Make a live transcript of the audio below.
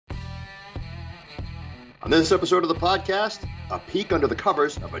On this episode of the podcast, a peek under the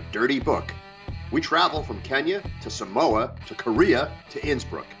covers of a dirty book. We travel from Kenya to Samoa to Korea to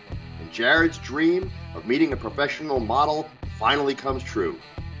Innsbruck. And Jared's dream of meeting a professional model finally comes true.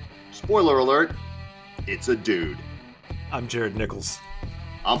 Spoiler alert, it's a dude. I'm Jared Nichols.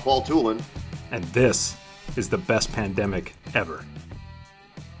 I'm Paul Tulin. And this is the best pandemic ever.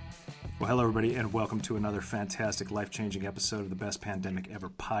 Well, hello everybody, and welcome to another fantastic, life-changing episode of the Best Pandemic Ever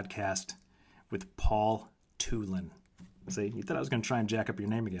podcast with Paul Tulin. See, you thought I was going to try and jack up your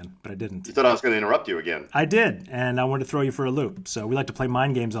name again, but I didn't. You thought I was going to interrupt you again. I did, and I wanted to throw you for a loop. So we like to play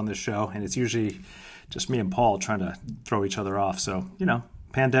mind games on this show, and it's usually just me and Paul trying to throw each other off. So,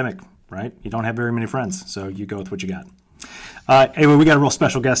 pandemic, right? You don't have very many friends, so you go with what you got. Anyway, we got a real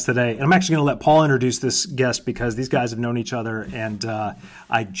special guest today, and I'm actually going to let Paul introduce this guest because these guys have known each other, and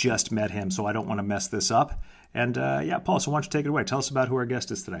I just met him, so I don't want to mess this up. And Paul, so why don't you take it away? Tell us about who our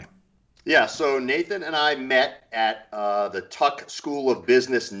guest is today. Yeah, so Nathan and I met at the Tuck School of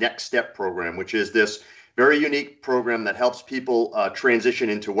Business Next Step program, which is this very unique program that helps people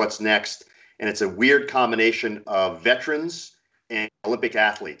transition into what's next. And it's a weird combination of veterans and Olympic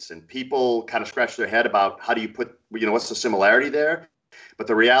athletes. And people kind of scratch their head about how do you put, what's the similarity there? But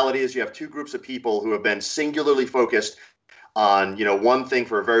the reality is you have two groups of people who have been singularly focused on, one thing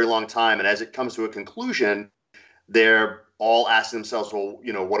for a very long time. And as it comes to a conclusion, they're all asking themselves, well,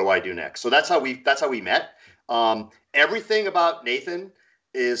 what do I do next? So that's how we met. Everything about Nathan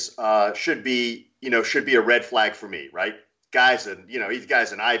is should be a red flag for me, right? He's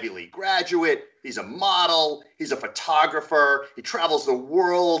an Ivy League graduate. He's a model. He's a photographer. He travels the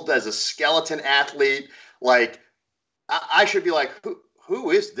world as a skeleton athlete. Like, I should be like, who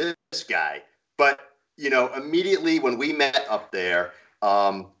is this guy? But immediately when we met up there,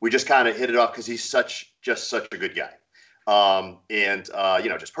 we just kind of hit it off because he's just such a good guy.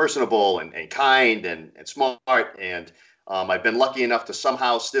 Just personable and kind and smart. And I've been lucky enough to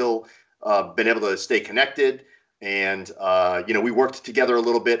somehow still been able to stay connected. And, we worked together a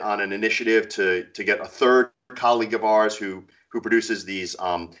little bit on an initiative to get a third colleague of ours who produces these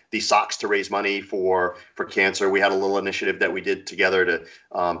socks to raise money for cancer. We had a little initiative that we did together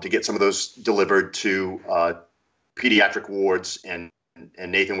to get some of those delivered to pediatric wards. And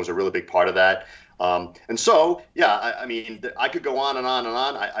Nathan was a really big part of that. I could go on and on and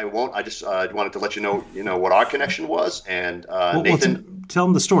on. I won't. I just wanted to let you know what our connection was. And Nathan, tell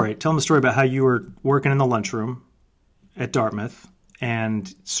them the story. Tell them the story about how you were working in the lunchroom at Dartmouth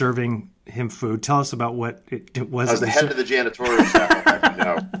and serving him food. Tell us about what it was. I was the head of the janitorial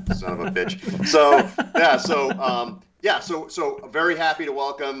staff. Son of a bitch. So very happy to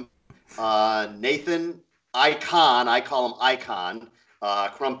welcome Nathan Ikon. I call him Ikon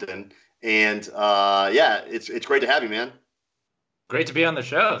Crumpton. And it's great to have you, man. Great to be on the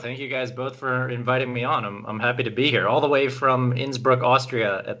show. Thank you guys both for inviting me on. I'm happy to be here, all the way from Innsbruck,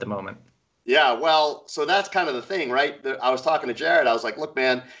 Austria at the moment. Yeah, well, so that's kind of the thing, right? I was talking to Jared. I was like, look,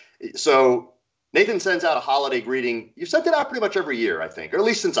 man, so Nathan sends out a holiday greeting. You sent it out pretty much every year, I think, or at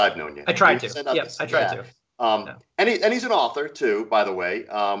least since I've known you. I tried to. Yes, I tried to. And he's an author too, by the way.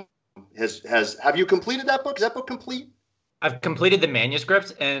 Have you completed that book? Is that book complete? I've completed the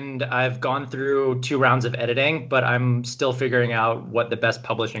manuscript and I've gone through 2 rounds of editing, but I'm still figuring out what the best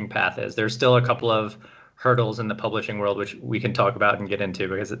publishing path is. There's still a couple of hurdles in the publishing world, which we can talk about and get into,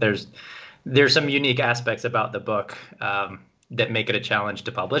 because there's some unique aspects about the book that make it a challenge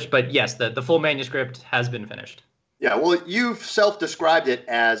to publish. But yes, the full manuscript has been finished. Yeah, well, you've self-described it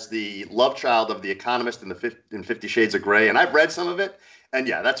as the love child of The Economist and 50 Shades of Grey, and I've read some of it, and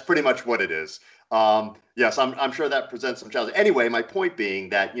yeah, that's pretty much what it is. Yes, I'm sure that presents some challenges. Anyway, my point being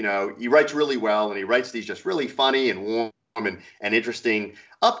that, he writes really well, and he writes these just really funny and warm and interesting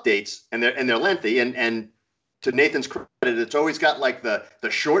updates, and they're lengthy. And to Nathan's credit, it's always got like the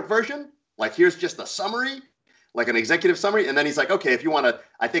short version, like here's just a summary, like an executive summary. And then he's like, okay, if you want to,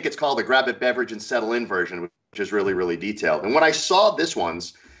 I think it's called the grab a beverage and settle in version, which is really, really detailed. And when I saw this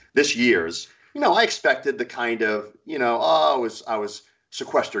year's, I expected the kind of, I was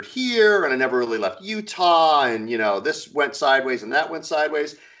sequestered here and I never really left Utah, and this went sideways and that went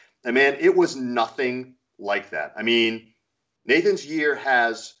sideways, and man, it was nothing like that. I mean, Nathan's year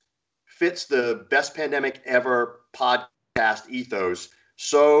fits the Best Pandemic Ever podcast ethos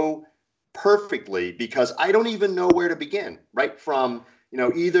so perfectly, because I don't even know where to begin, right? From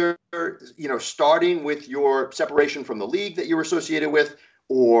either starting with your separation from the league that you were associated with,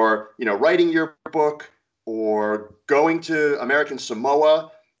 or writing your book, or going to American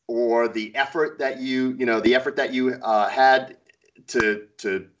Samoa, or the effort that you had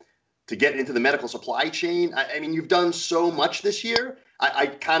to get into the medical supply chain. I mean, you've done so much this year. I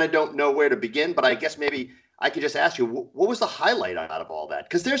kind of don't know where to begin, but I guess maybe I could just ask you, what was the highlight out of all that?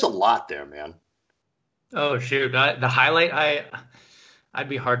 Because there's a lot there, man. Oh shoot, the highlight I'd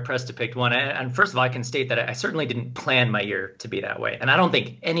be hard pressed to pick one. And first of all, I can state that I certainly didn't plan my year to be that way, and I don't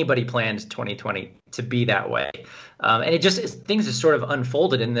think anybody planned 2020 to be that way. And things just sort of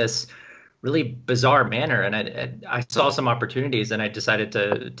unfolded in this really bizarre manner, and I saw some opportunities, and I decided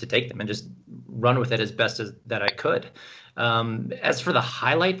to take them and just run with it as best as that I could. As for the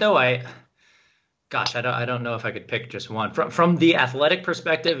highlight, though, I don't know if I could pick just one. From the athletic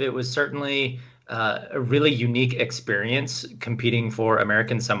perspective, it was certainly a really unique experience competing for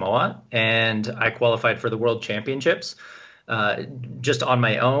American Samoa, and I qualified for the World Championships. Just on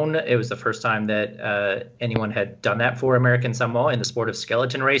my own, it was the first time that anyone had done that for American Samoa in the sport of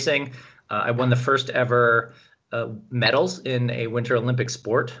skeleton racing. I won the first ever medals in a Winter Olympic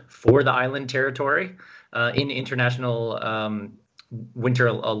sport for the island territory in international Winter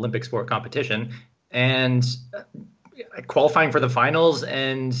Olympic sport competition, and qualifying for the finals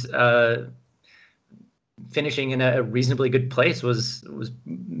and finishing in a reasonably good place was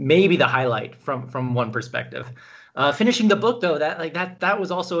maybe the highlight from one perspective. Finishing the book, though, that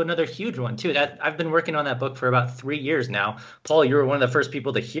was also another huge one too. That I've been working on that book for about 3 years now. Paul, you were one of the first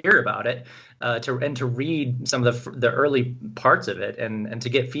people to hear about it, to read some of the early parts of it, and to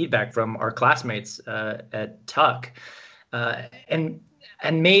get feedback from our classmates at Tuck, and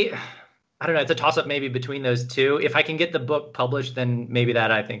I don't know. It's a toss-up maybe between those two. If I can get the book published, then maybe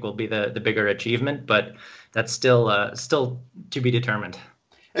that I think will be the bigger achievement. But that's still to be determined.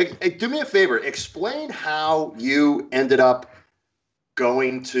 Hey, do me a favor. Explain how you ended up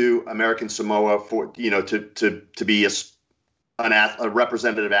going to American Samoa for to be a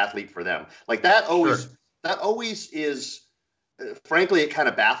representative athlete for them. Like that always Sure. that always is. Frankly, it kind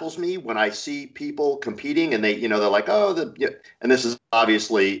of baffles me when I see people competing and they're like, and this is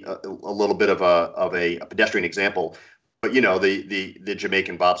obviously a little bit of a pedestrian example, but the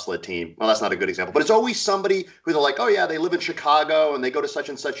Jamaican bobsled team. Well, that's not a good example, but it's always somebody who they're like, oh yeah, they live in Chicago and they go to such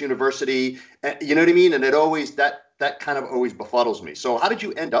and such university, and, you know what I mean? And it always that kind of always befuddles me. So how did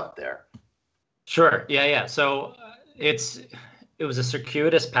you end up there? Sure. Yeah. So it was a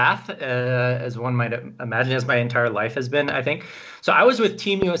circuitous path, as one might imagine, as my entire life has been, I think. So I was with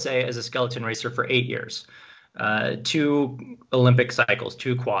Team USA as a skeleton racer for 8 years, 2 Olympic cycles,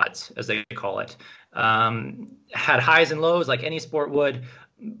 2 quads, as they call it. Had highs and lows like any sport would,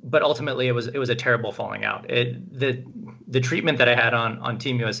 but ultimately it was a terrible falling out. The treatment that I had on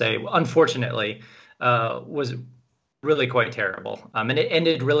Team USA, unfortunately, was really quite terrible. And it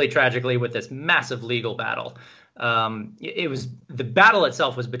ended really tragically with this massive legal battle. The battle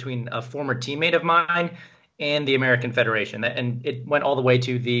itself was between a former teammate of mine and the American Federation, and it went all the way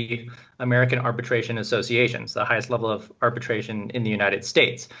to the American Arbitration Association, the highest level of arbitration in the United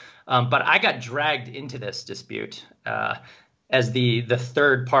States. But I got dragged into this dispute as the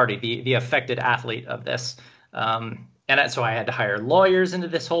third party, the affected athlete of this. And so I had to hire lawyers into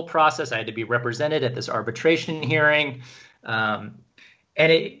this whole process. I had to be represented at this arbitration hearing. And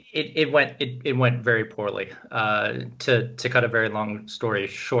it went very poorly, to cut a very long story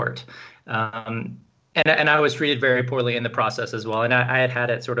short. And I was treated very poorly in the process as well. And I had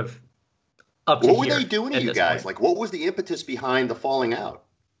it sort of up to here. What were they doing to you guys? Point. Like, what was the impetus behind the falling out?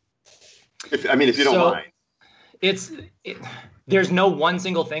 If you don't mind. There's no one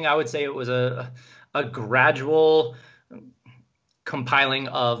single thing. I would say it was a gradual compiling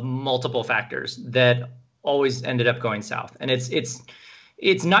of multiple factors that always ended up going south. And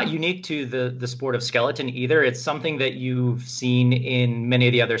it's not unique to the sport of skeleton either. It's something that you've seen in many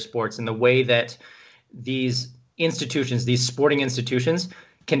of the other sports, in the way that these institutions, these sporting institutions,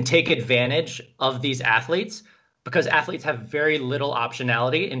 can take advantage of these athletes, because athletes have very little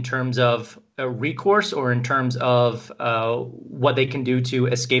optionality in terms of recourse or in terms of what they can do to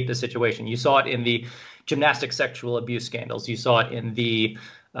escape the situation. You saw it in the gymnastics sexual abuse scandals. You saw it in the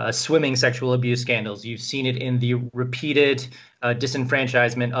swimming sexual abuse scandals. You've seen it in the repeated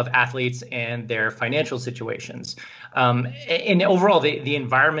disenfranchisement of athletes and their financial situations. And overall, the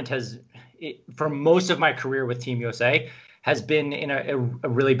environment has, for most of my career with Team USA, has been in a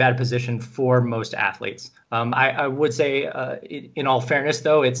really bad position for most athletes. I would say, in all fairness,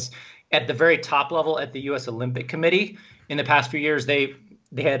 though, it's at the very top level at the U.S. Olympic Committee. In the past few years, they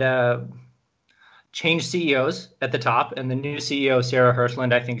had changed CEOs at the top, and the new CEO, Sarah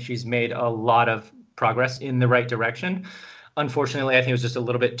Hirschland, I think she's made a lot of progress in the right direction. Unfortunately, I think it was just a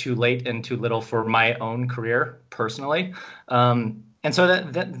little bit too late and too little for my own career personally. And so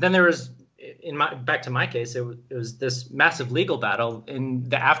then there was, back to my case, it was this massive legal battle, in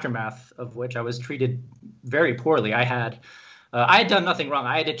the aftermath of which I was treated very poorly. I had I had done nothing wrong.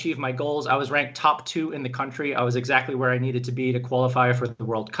 I had achieved my goals. I was ranked top 2 in the country. I was exactly where I needed to be to qualify for the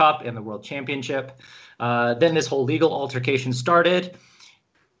World Cup and the World Championship. Then this whole legal altercation started.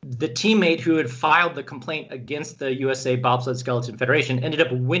 The teammate who had filed the complaint against the USA Bobsled Skeleton Federation ended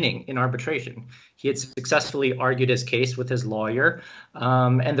up winning in arbitration. He had successfully argued his case with his lawyer.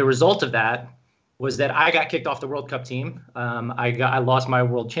 And the result of that was that I got kicked off the World Cup team. I lost my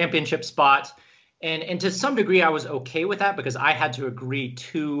World Championship spot. And to some degree, I was okay with that because I had to agree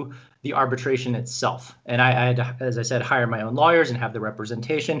to the arbitration itself. And I had to, as I said, hire my own lawyers and have the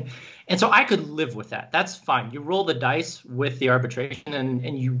representation. And so I could live with that. That's fine. You roll the dice with the arbitration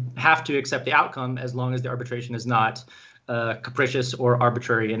and you have to accept the outcome as long as the arbitration is not capricious or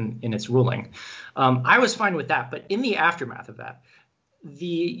arbitrary in its ruling. I was fine with that. But in the aftermath of that, the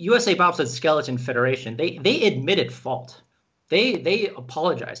USA Bobsled Skeleton Federation, they admitted fault. They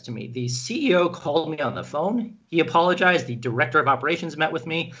apologized to me. The CEO called me on the phone. He apologized. The director of operations met with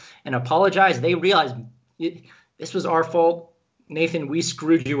me and apologized. They realized this was our fault. Nathan, we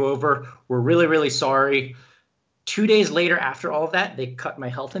screwed you over. We're really, really sorry. 2 days later, after all of that, they cut my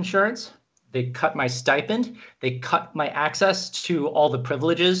health insurance. They cut my stipend. They cut my access to all the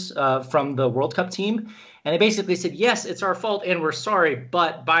privileges from the World Cup team. And they basically said, yes, it's our fault and we're sorry.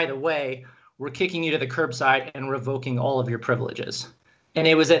 But by the way, we're kicking you to the curbside and revoking all of your privileges. And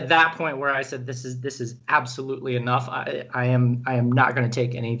it was at that point where I said, this is absolutely enough. I am not going to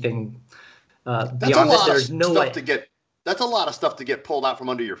take anything beyond this. There's no way. That's a lot of stuff to get pulled out from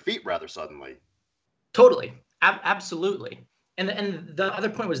under your feet rather suddenly. Totally. Absolutely. And the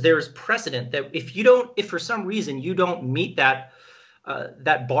other point was there is precedent that if for some reason you don't meet that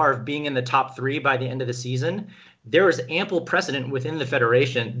bar of being in the top 3 by the end of the season, there is ample precedent within the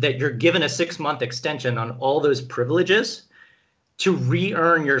federation that you're given a 6-month extension on all those privileges to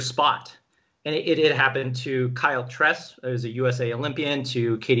re-earn your spot. And it happened to Kyle Tress, who's a USA Olympian,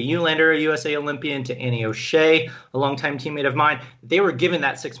 to Katie Eulander, a USA Olympian, to Annie O'Shea, a longtime teammate of mine. They were given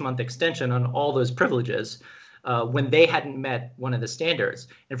that 6-month extension on all those privileges when they hadn't met one of the standards.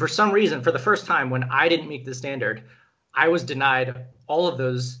 And for some reason, for the first time, when I didn't meet the standard, I was denied all of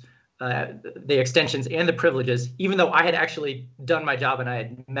those the extensions and the privileges, even though I had actually done my job and I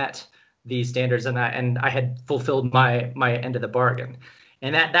had met the standards and I had fulfilled my end of the bargain.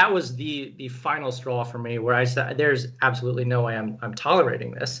 And that was the final straw for me, where I said, there's absolutely no way I'm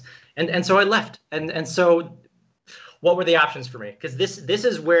tolerating this. And so I left. And so what were the options for me? Because this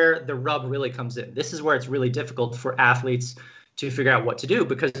is where the rub really comes in. This is where it's really difficult for athletes to figure out what to do,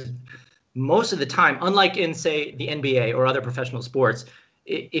 because most of the time, unlike in, say, the NBA or other professional sports,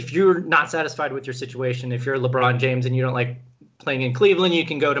 if you're not satisfied with your situation, if you're LeBron James and you don't like playing in Cleveland, you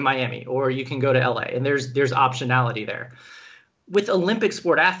can go to Miami or you can go to LA, and there's optionality there. With Olympic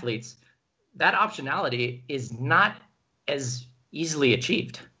sport athletes, that optionality is not as easily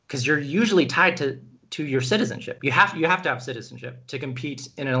achieved because you're usually tied to your citizenship. You have to have citizenship to compete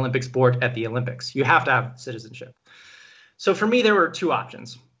in an Olympic sport at the Olympics. You have to have citizenship. So for me, there were 2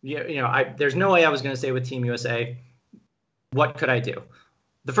 options. There's no way I was going to stay with Team USA. What could I do?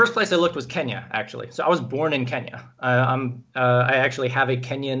 The first place I looked was Kenya, actually. So I was born in Kenya. I actually have a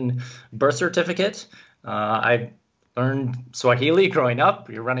Kenyan birth certificate. I learned Swahili growing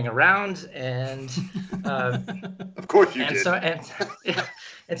up. You're running around, and of course you did.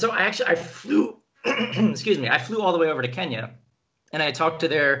 So I flew. Excuse me. I flew all the way over to Kenya, and I talked to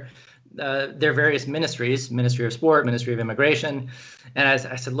their various ministries, Ministry of Sport, Ministry of Immigration, and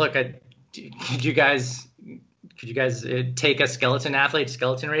I said, look, could you guys take a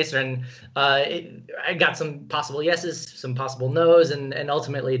skeleton racer? And I got some possible yeses, some possible nos, and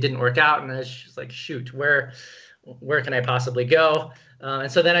ultimately it didn't work out. And I was just like, shoot, where can I possibly go?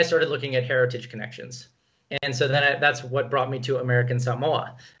 And so then I started looking at heritage connections. And so then that's what brought me to American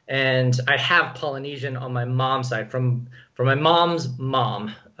Samoa. And I have Polynesian on my mom's side from my mom's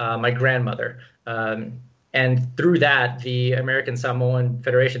mom, my grandmother. And through that, the American Samoan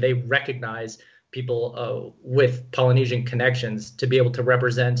Federation, they recognize people with Polynesian connections to be able to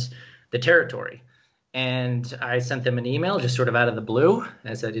represent the territory. And I sent them an email just sort of out of the blue.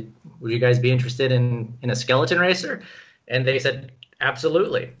 I said, would you guys be interested in a skeleton racer? And they said,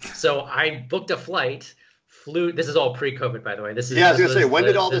 absolutely. So I booked a flight, flew. This is all pre-COVID, by the way. I was going to say, when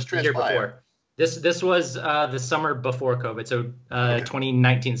did all this transpire? This was the summer before COVID, so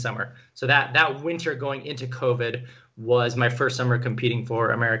 2019 summer. So that winter going into COVID was my first summer competing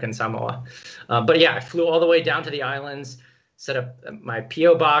for American Samoa. But yeah, I flew all the way down to the islands, set up my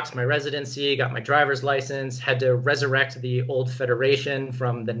P.O. box, my residency, got my driver's license, had to resurrect the old federation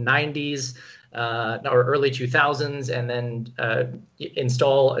from the 90s or early 2000s, and then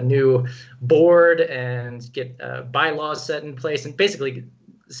install a new board and get bylaws set in place and basically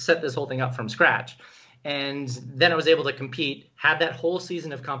set this whole thing up from scratch. And then I was able to compete, had that whole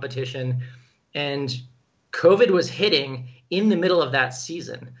season of competition, and COVID was hitting in the middle of that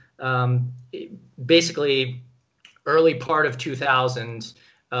season. Basically, early part of 2000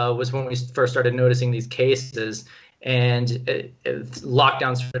 was when we first started noticing these cases, and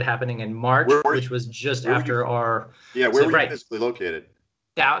lockdowns started happening in March, which was just after our. Yeah, where were you physically located?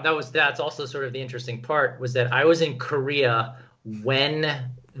 That's also sort of the interesting part, was that I was in Korea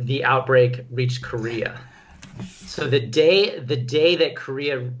when the outbreak reached Korea. So the day that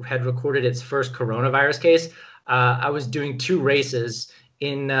Korea had recorded its first coronavirus case, I was doing 2 races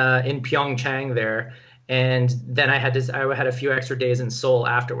in Pyeongchang there, and then I had a few extra days in Seoul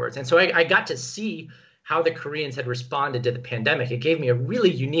afterwards. And so I got to see how the Koreans had responded to the pandemic. It gave me a really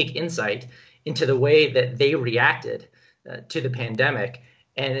unique insight into the way that they reacted to the pandemic,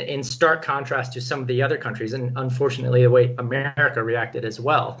 and in stark contrast to some of the other countries, and unfortunately the way America reacted as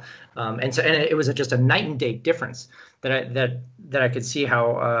well. And it was just a night and day difference that I could see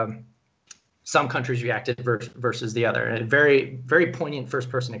how some countries reacted versus the other. And a very, very poignant first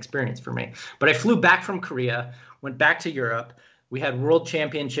person experience for me. But I flew back from Korea, went back to Europe. We had world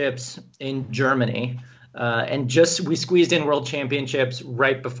championships in Germany. And we squeezed in world championships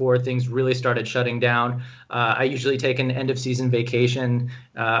right before things really started shutting down. I usually take an end of season vacation.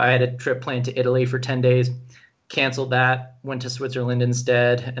 I had a trip planned to Italy for 10 days, canceled that, went to Switzerland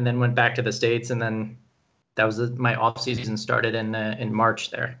instead, and then went back to the States. And then that was my off season started in March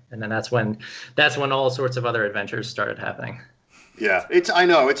there. And then that's when all sorts of other adventures started happening. Yeah, I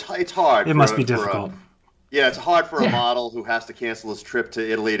know it's hard. It must be difficult. Yeah, it's hard for a model who has to cancel his trip to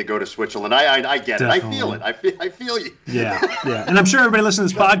Italy to go to Switzerland. I get Definitely. It. I feel it. I feel you. Yeah. And I'm sure everybody listening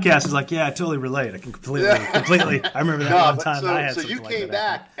to this podcast is like, yeah, I totally relate. I can completely. I remember that one time I had something like that. So you came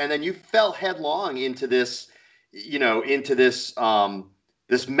back, and then you fell headlong into this,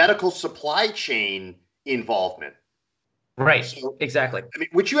 this medical supply chain involvement. Right. So, exactly. I mean,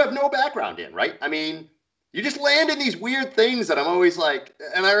 which you have no background in, right? I mean, you just land in these weird things that I'm always like,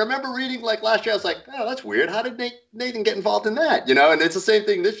 and I remember reading like last year, I was like, oh, that's weird. How did Nathan get involved in that? And it's the same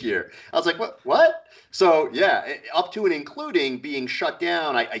thing this year. I was like, what? So yeah, up to and including being shut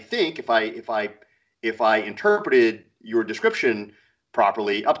down. I think if I interpreted your description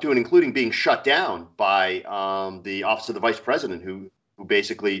properly, up to and including being shut down by the Office of the Vice President, who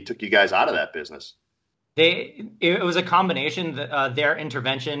basically took you guys out of that business. It was a combination, their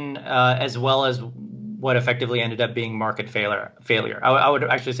intervention as well as what effectively ended up being market failure. I would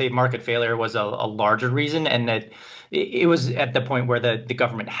actually say market failure was a larger reason, and that it was at the point where the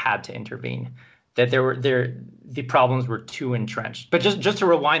government had to intervene, that the problems were too entrenched. But just to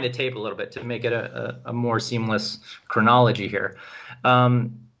rewind the tape a little bit to make it a more seamless chronology here.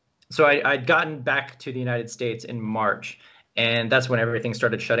 So I'd gotten back to the United States in March, and that's when everything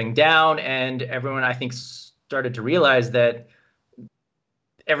started shutting down, and everyone, I think, started to realize that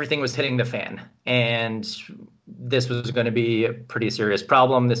everything was hitting the fan, and this was going to be a pretty serious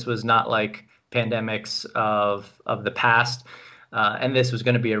problem. This was not like pandemics of the past, and this was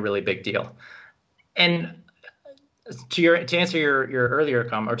going to be a really big deal. And to answer your earlier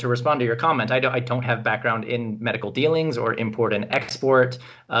comment, or to respond to your comment, I don't have background in medical dealings or import and export,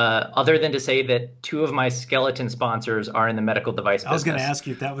 other than to say that 2 of my skeleton sponsors are in the medical device business. I was going to ask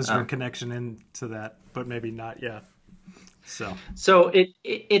you if that was your connection into that, but maybe not yet. So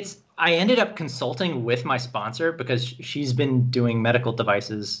it's I ended up consulting with my sponsor because she's been doing medical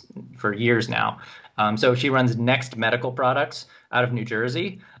devices for years now. So she runs Next Medical Products out of New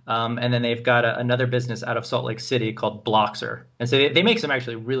Jersey. And then they've got another business out of Salt Lake City called Bloxer. And so they make some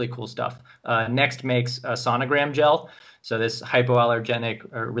actually really cool stuff. Next makes a sonogram gel. So this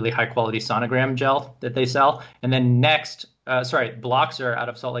hypoallergenic or really high quality sonogram gel that they sell. And then Bloxer out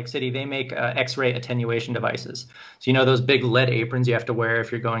of Salt Lake City, they make X-ray attenuation devices. So those big lead aprons you have to wear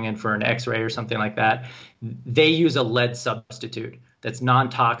if you're going in for an X-ray or something like that. They use a lead substitute that's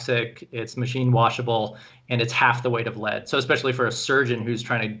non-toxic, it's machine washable, and it's half the weight of lead. So especially for a surgeon who's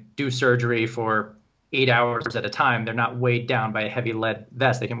trying to do surgery for 8 hours at a time, they're not weighed down by a heavy lead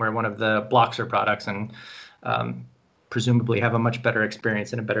vest. They can wear one of the Bloxer products and presumably have a much better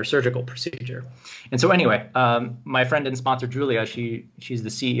experience and a better surgical procedure. And so anyway, my friend and sponsor, Julia, she's the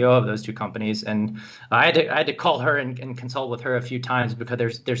CEO of those 2 companies. And I had to call her and consult with her a few times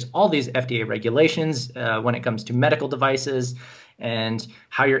because there's all these FDA regulations when it comes to medical devices and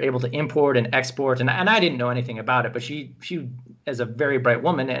how you're able to import and export. And I didn't know anything about it, but she is a very bright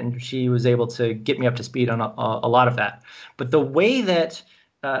woman, and she was able to get me up to speed on a lot of that. But the way that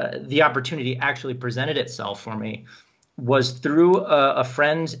the opportunity actually presented itself for me was through a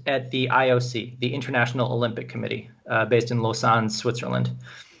friend at the IOC, the International Olympic Committee, based in Lausanne, Switzerland.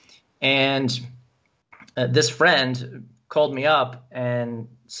 And this friend called me up and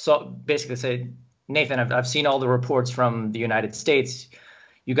basically said, Nathan, I've seen all the reports from the United States.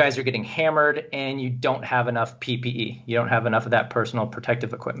 You guys are getting hammered and you don't have enough PPE. You don't have enough of that personal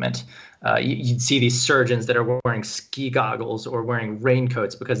protective equipment. You'd see these surgeons that are wearing ski goggles or wearing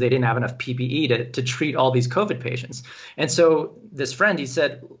raincoats because they didn't have enough PPE to treat all these COVID patients. And so this friend, he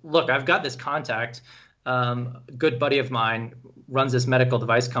said, look, I've got this contact. A good buddy of mine runs this medical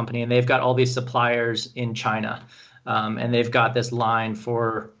device company, and they've got all these suppliers in China. And they've got this line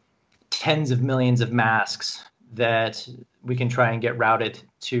for tens of millions of masks that we can try and get routed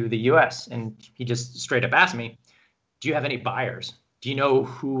to the US. And he just straight up asked me, do you have any buyers? Do you know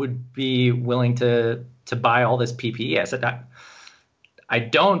who would be willing to buy all this PPE? I said, I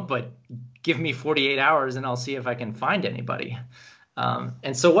don't, but give me 48 hours and I'll see if I can find anybody.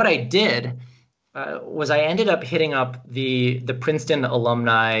 And so what I did was I ended up hitting up the Princeton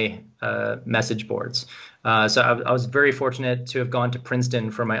alumni message boards. So I was very fortunate to have gone to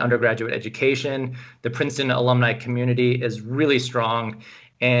Princeton for my undergraduate education. The Princeton alumni community is really strong,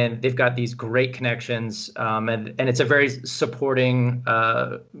 and they've got these great connections, and it's a very supporting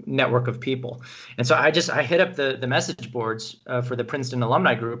network of people. And so I hit up the message boards for the Princeton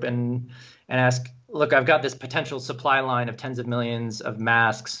alumni group and asked, look, I've got this potential supply line of tens of millions of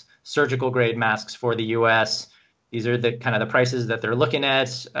masks, surgical grade masks for the US. These are the kind of the prices that they're looking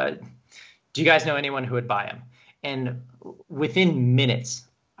at. Do you guys know anyone who would buy them? And within minutes,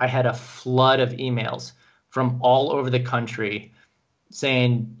 I had a flood of emails from all over the country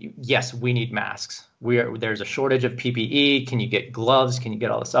saying, yes, we need masks. There's a shortage of PPE. Can you get gloves? Can you get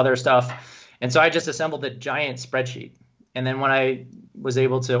all this other stuff? And so I just assembled a giant spreadsheet. And then when I was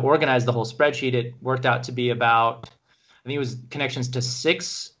able to organize the whole spreadsheet, it worked out to be about, I think it was connections to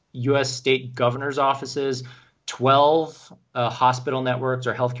 6 U.S. state governor's offices, 12 hospital networks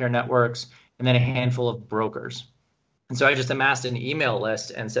or healthcare networks, and then a handful of brokers. And so I just amassed an email list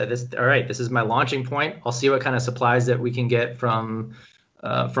and said, all right, this is my launching point. I'll see what kind of supplies that we can get from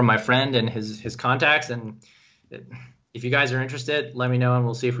my friend and his contacts. And if you guys are interested, let me know and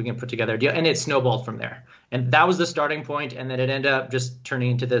we'll see if we can put together a deal. And it snowballed from there. And that was the starting point. And then it ended up just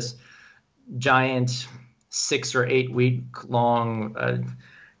turning into this giant 6 or 8 week long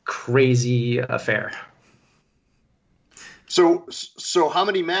crazy affair. So how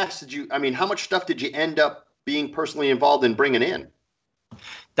many masks how much stuff did you end up being personally involved in bringing in?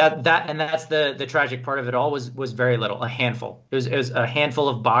 That's the tragic part of it all was very little, a handful. It was a handful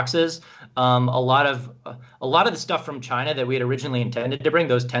of boxes. A lot of the stuff from China that we had originally intended to bring,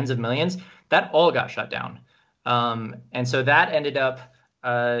 those tens of millions, that all got shut down. And so that ended up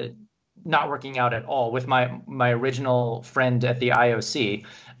not working out at all with my original friend at the IOC.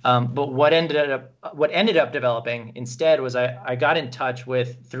 But what ended up developing instead was I got in touch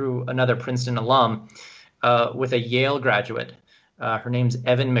through another Princeton alum with a Yale graduate. Her name's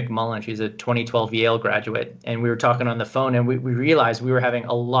Evan McMullen. She's a 2012 Yale graduate. And we were talking on the phone and we realized we were having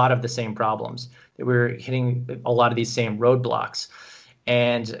a lot of the same problems, that we were hitting a lot of these same roadblocks.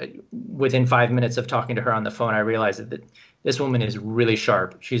 And within 5 minutes of talking to her on the phone, I realized that this woman is really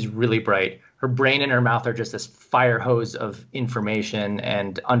sharp. She's really bright. Her brain and her mouth are just this fire hose of information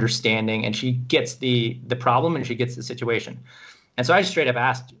and understanding. And she gets the problem and she gets the situation. And so I straight up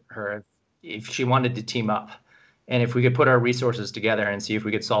asked her if she wanted to team up and if we could put our resources together and see if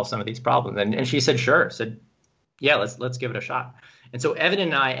we could solve some of these problems. And she said, sure. Said, yeah, let's give it a shot. And so Evan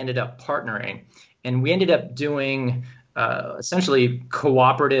and I ended up partnering, and we ended up doing essentially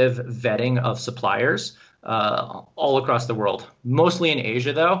cooperative vetting of suppliers all across the world, mostly in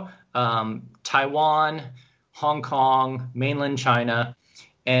Asia, though, Taiwan, Hong Kong, mainland China.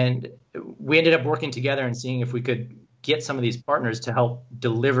 And we ended up working together and seeing if we could get some of these partners to help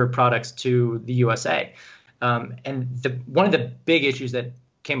deliver products to the USA. And one of the big issues that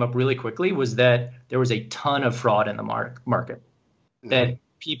came up really quickly was that there was a ton of fraud in the market, that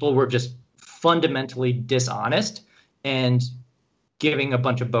people were just fundamentally dishonest and giving a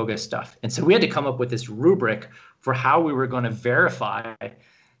bunch of bogus stuff. And so we had to come up with this rubric for how we were going to verify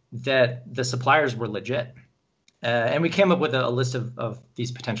that the suppliers were legit. And we came up with a list of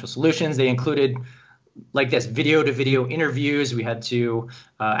these potential solutions. They included like this video-to-video interviews. We had to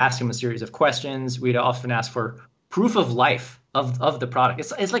ask them a series of questions. We'd often ask for proof of life of the product.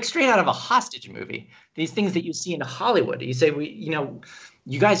 It's like straight out of a hostage movie. These things that you see in Hollywood. You say,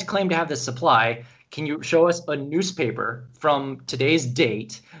 you guys claim to have this supply. Can you show us a newspaper from today's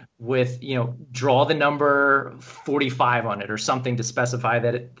date with, draw the number 45 on it or something to specify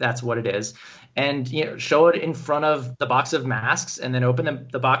that that's what it is, and show it in front of the box of masks, and then open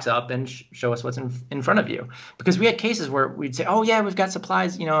the box up and show us what's in front of you. Because we had cases where we'd say, oh yeah, we've got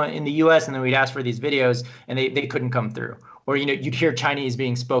supplies in the US, and then we'd ask for these videos and they couldn't come through. Or you'd hear Chinese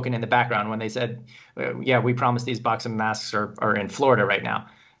being spoken in the background when they said, yeah, we promised these box of masks are in Florida right now.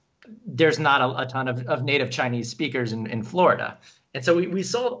 There's not a ton of native Chinese speakers in Florida. And so we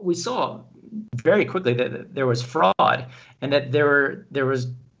saw very quickly that there was fraud, and that there was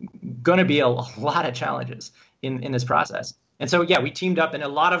going to be a lot of challenges in this process. And so, yeah, we teamed up, and a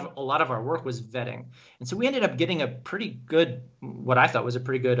lot of our work was vetting. And so we ended up getting what I thought was a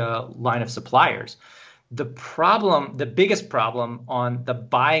pretty good line of suppliers. The biggest problem on the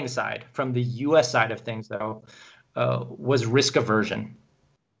buying side, from the US side of things, though, was risk aversion.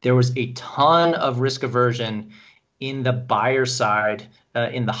 There was a ton of risk aversion in the buyer side,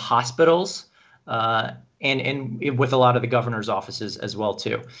 in the hospitals, and with a lot of the governor's offices as well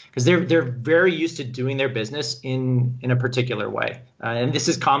too, because they're very used to doing their business in a particular way. And this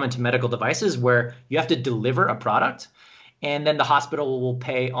is common to medical devices, where you have to deliver a product, and then the hospital will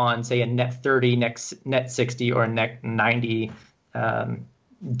pay on, say, a net 30, net 60, or a net 90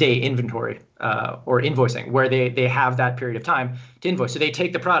 day inventory or invoicing, where they have that period of time to invoice. So they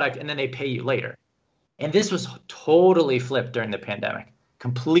take the product and then they pay you later. And this was totally flipped during the pandemic.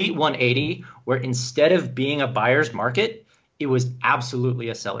 Complete 180, where instead of being a buyer's market, it was absolutely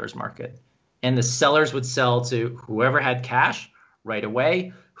a seller's market. And the sellers would sell to whoever had cash right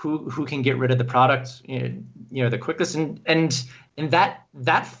away, who can get rid of the product the quickest. And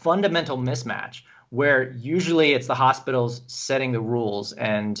that fundamental mismatch, where usually it's the hospitals setting the rules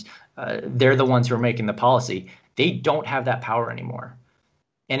and they're the ones who are making the policy, they don't have that power anymore.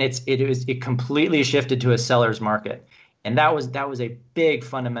 And it completely shifted to a seller's market, and that was a big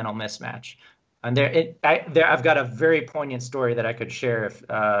fundamental mismatch. And I've got a very poignant story that I could share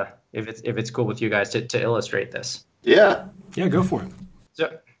if it's cool with you guys to illustrate this. Yeah, go for it.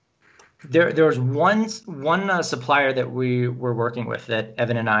 So there was one supplier that we were working with that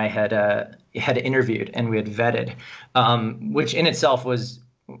Evan and I had interviewed and we had vetted, which in itself was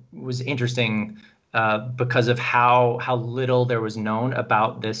interesting. Because of how little there was known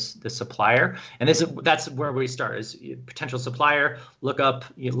about this supplier. And that's where we start, is potential supplier, look up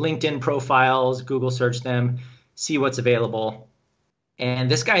LinkedIn profiles, Google search them, see what's available.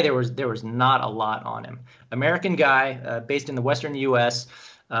 And this guy, there was not a lot on him. American guy, based in the Western US,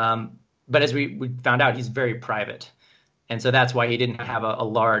 but as we found out, he's very private. And so that's why he didn't have a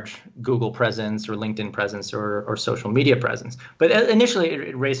large Google presence or LinkedIn presence or social media presence. But initially,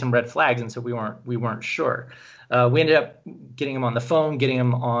 it raised some red flags, and so we weren't sure. We ended up getting him on the phone, getting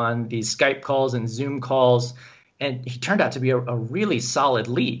him on these Skype calls and Zoom calls, and he turned out to be a really solid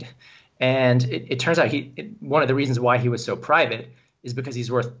lead. And it turns out one of the reasons why he was so private is because he's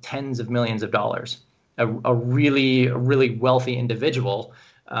worth tens of millions of dollars. A really wealthy individual.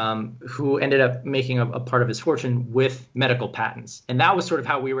 Who ended up making a part of his fortune with medical patents. And that was sort of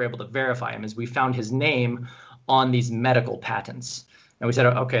how we were able to verify him, is we found his name on these medical patents. And we said,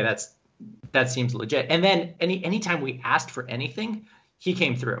 okay, that seems legit. And then anytime we asked for anything, he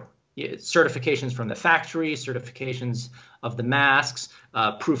came through. Certifications from the factory, certifications of the masks,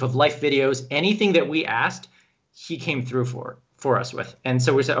 proof of life videos, anything that we asked, he came through for us with. And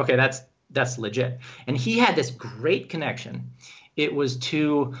so we said, okay, that's legit. And he had this great connection. It was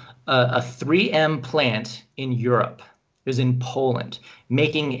to a 3M plant in Europe. It was in Poland,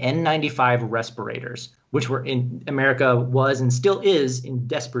 making N95 respirators, which America was and still is in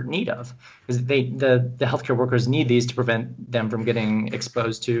desperate need of, because the healthcare workers need these to prevent them from getting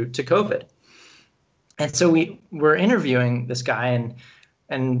exposed to COVID. And so we were interviewing this guy,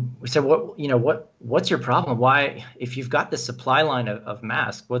 and we said, what's your problem? Why, if you've got this supply line of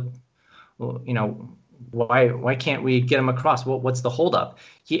masks, why can't we get him across? What's the holdup?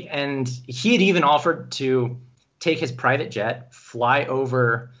 He had even offered to take his private jet, fly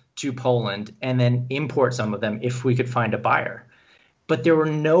over to Poland, and then import some of them if we could find a buyer. But there were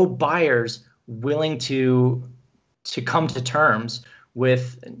no buyers willing to come to terms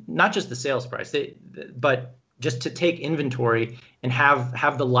with not just the sales price, but just to take inventory and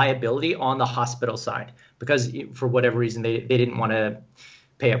have the liability on the hospital side, because for whatever reason they didn't want to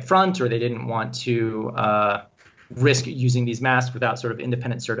pay up front, or they didn't want to risk using these masks without sort of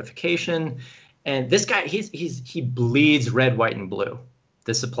independent certification. And this guy, he bleeds red, white, and blue,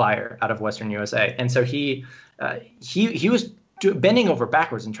 the supplier out of Western USA. And so he was bending over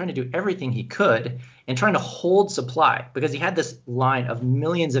backwards and trying to do everything he could and trying to hold supply, because he had this line of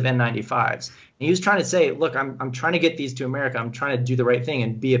millions of N95s. And he was trying to say, look, I'm trying to get these to America. I'm trying to do the right thing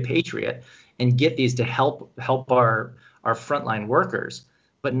and be a patriot and get these to help our frontline workers.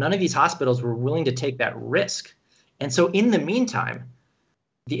 But none of these hospitals were willing to take that risk. And so in the meantime,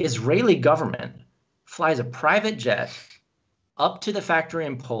 the Israeli government flies a private jet up to the factory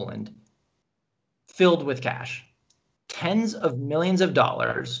in Poland filled with cash, tens of millions of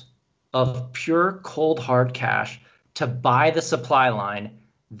dollars of pure cold hard cash to buy the supply line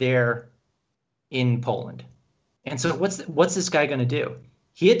there in Poland. And so what's this guy going to do?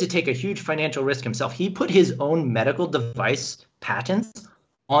 He had to take a huge financial risk himself. He put his own medical device patents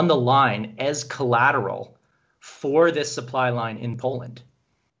on the line as collateral for this supply line in Poland.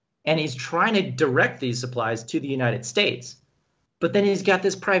 And he's trying to direct these supplies to the United States. But then he's got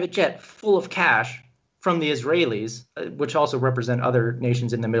this private jet full of cash from the Israelis, which also represent other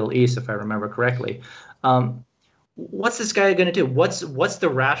nations in the Middle East, if I remember correctly. What's this guy going to do? What's the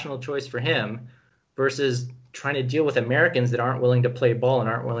rational choice for him versus trying to deal with Americans that aren't willing to play ball and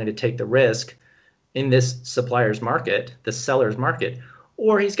aren't willing to take the risk in this supplier's market, the seller's market?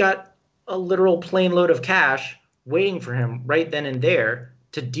 Or he's got a literal plane load of cash waiting for him right then and there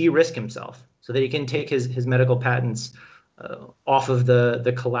to de-risk himself so that he can take his medical patents off of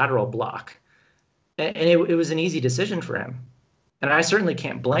the collateral block. And it was an easy decision for him. And I certainly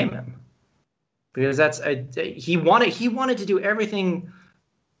can't blame him, because he wanted to do everything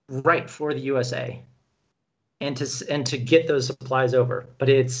right for the USA and to get those supplies over. But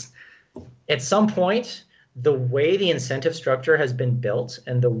it's at some point, the way the incentive structure has been built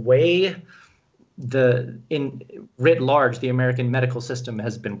and the way writ large the American medical system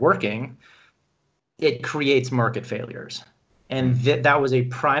has been working, it creates market failures. And that was a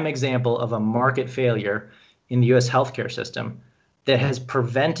prime example of a market failure in the U.S. healthcare system that has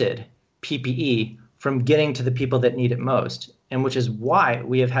prevented PPE from getting to the people that need it most, and which is why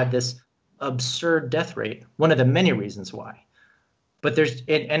we have had this absurd death rate. One of the many reasons why. But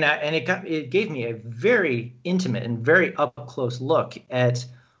it gave me a very intimate and very up close look at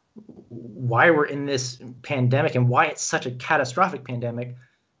why we're in this pandemic and why it's such a catastrophic pandemic,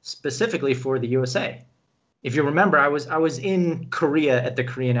 specifically for the USA. If you remember, I was in Korea at the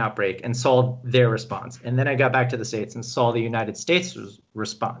Korean outbreak and saw their response. And then I got back to the States and saw the United States'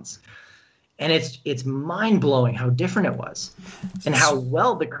 response. And it's mind-blowing how different it was and how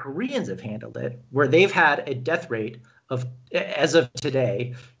well the Koreans have handled it, where they've had a death rate of, as of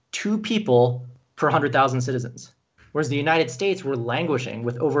today, 2 people per 100,000 citizens. Whereas the United States were languishing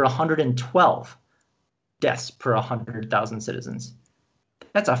with over 112 deaths per 100,000 citizens.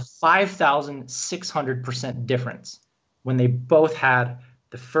 That's a 5,600% difference when they both had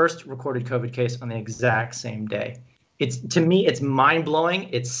the first recorded COVID case on the exact same day. To me, it's mind-blowing.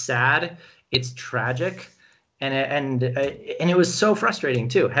 It's sad. It's tragic. And it was so frustrating,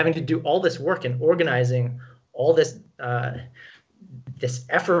 too, having to do all this work and organizing all this this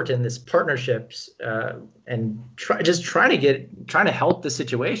effort and this partnerships and trying to help the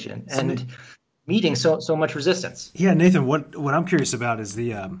situation and meeting so much resistance. Yeah, Nathan, what I'm curious about is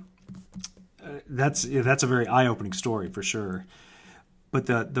that's a very eye-opening story for sure. But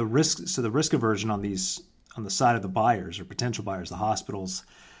the risk aversion on the side of the buyers or potential buyers, the hospitals,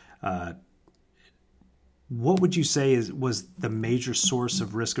 what would you say was the major source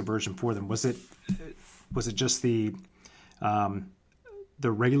of risk aversion for them? Was it just the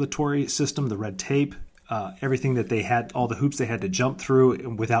regulatory system, the red tape, everything that they had, all the hoops they had to jump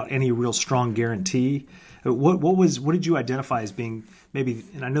through without any real strong guarantee? What did you identify as being maybe,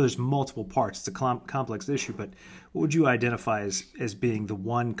 and I know there's multiple parts, it's a complex issue, but what would you identify as being the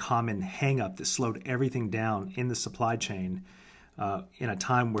one common hang-up that slowed everything down in the supply chain in a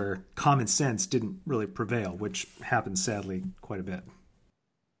time where common sense didn't really prevail, which happens sadly quite a bit?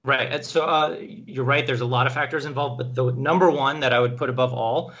 Right. And so you're right. There's a lot of factors involved, but the number one that I would put above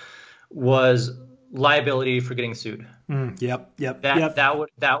all was liability for getting sued. Yep. That would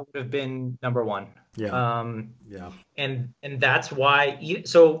have been number one. Yeah. And that's why.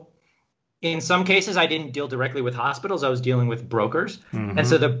 So in some cases, I didn't deal directly with hospitals. I was dealing with brokers. Mm-hmm. And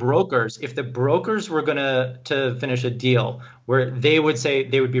so the brokers, if the brokers were going to finish a deal where they would say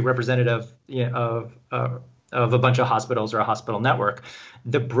they would be representative of a bunch of hospitals or a hospital network,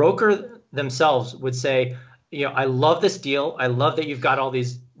 the broker themselves would say, I love this deal. I love that you've got all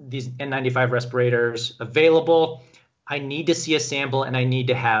these N95 respirators available. I need to see a sample and I need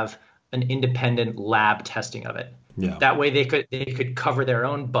to have an independent lab testing of it. Yeah. That way they could cover their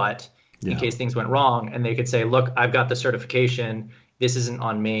own butt in case things went wrong. And they could say, look, I've got the certification this isn't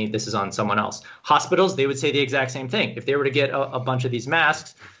on me, this is on someone else. Hospitals, they would say the exact same thing. If they were to get a bunch of these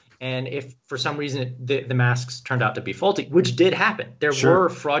masks, and if for some reason the masks turned out to be faulty, which did happen, there were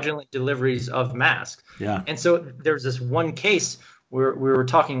fraudulent deliveries of masks. Yeah. And so there's this one case where we were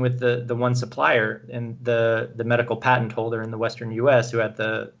talking with the one supplier and the medical patent holder in the Western U.S. who had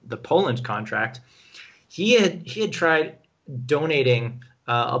the Poland contract. He had tried donating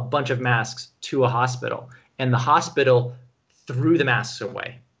a bunch of masks to a hospital, and the hospital threw the masks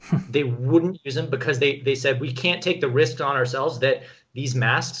away. They wouldn't use them because they said, we can't take the risk on ourselves that these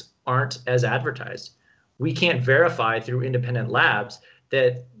masks aren't as advertised. We can't verify through independent labs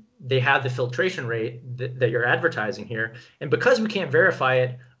that they have the filtration rate that you're advertising here. And because we can't verify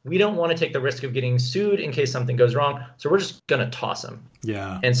it, we don't want to take the risk of getting sued in case something goes wrong. So we're just going to toss them.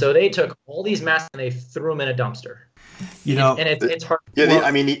 Yeah. And so they took all these masks and they threw them in a dumpster. And it's hard. Yeah.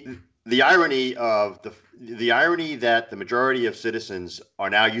 The irony of the irony that the majority of citizens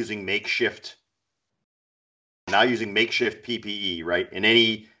are now using makeshift PPE, right? In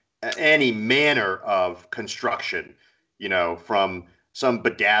any manner of construction, from some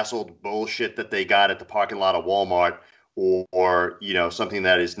bedazzled bullshit that they got at the parking lot of Walmart, or something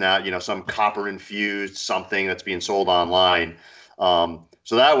that is now, some copper infused something that's being sold online. So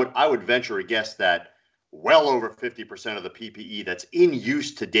that I would venture a guess that well over 50% of the PPE that's in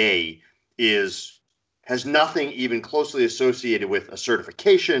use today has nothing even closely associated with a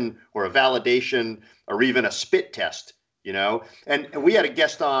certification or a validation or even a spit test, And we had a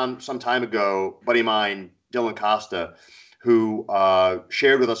guest on some time ago, buddy of mine, Dylan Costa, who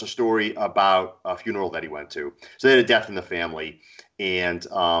shared with us a story about a funeral that he went to. So they had a death in the family. And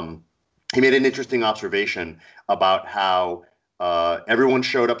he made an interesting observation about how everyone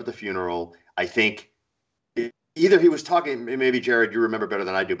showed up at the funeral. I think either he was talking, maybe Jared, you remember better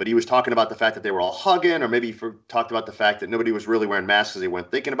than I do, but he was talking about the fact that they were all hugging, or maybe he talked about the fact that nobody was really wearing masks as they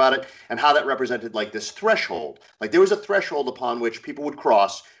weren't thinking about it, and how that represented like this threshold. Like there was a threshold upon which people would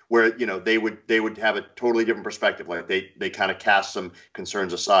cross where, they would have a totally different perspective. Like they kind of cast some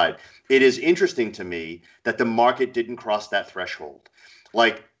concerns aside. It is interesting to me that the market didn't cross that threshold.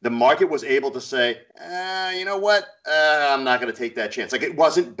 Like the market was able to say, you know what? I'm not going to take that chance. Like it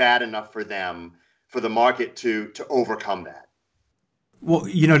wasn't bad enough for them, for the market to overcome that. Well,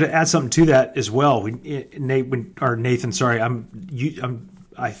 to add something to that as well, Nathan, sorry,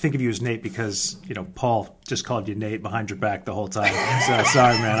 I think of you as Nate because, Paul just called you Nate behind your back the whole time. So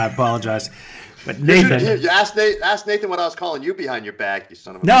sorry, man, I apologize. But Nathan, you ask Nathan what I was calling you behind your back, you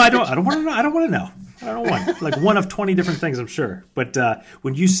son of a. No, I don't want to know. I don't want to know. I don't want like one of 20 different things, I'm sure. But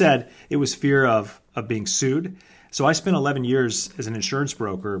when you said it was fear of being sued, so I spent 11 years as an insurance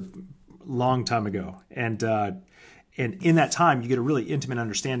broker, long time ago, and in that time, you get a really intimate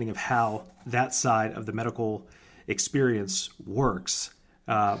understanding of how that side of the medical experience works.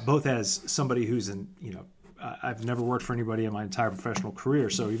 Both as somebody who's I've never worked for anybody in my entire professional career.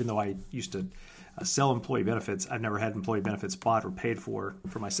 So even though I used to sell employee benefits, I've never had employee benefits bought or paid for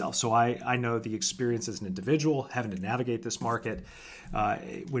myself. So I know the experience as an individual having to navigate this market.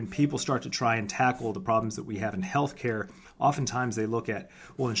 When people start to try and tackle the problems that we have in healthcare, oftentimes they look at,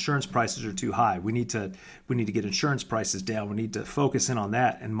 well, insurance prices are too high. We need to get insurance prices down. We need to focus in on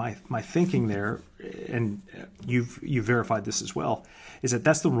that. And my thinking there, and you've verified this as well, is that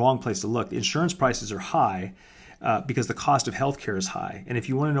that's the wrong place to look. The insurance prices are high because the cost of healthcare is high. And if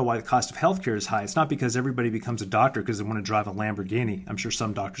you want to know why the cost of healthcare is high, it's not because everybody becomes a doctor because they want to drive a Lamborghini. I'm sure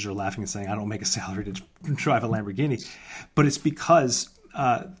some doctors are laughing and saying, I don't make a salary to drive a Lamborghini. But it's because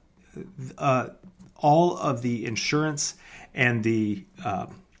all of the insurance and the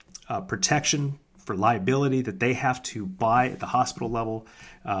protection for liability that they have to buy at the hospital level,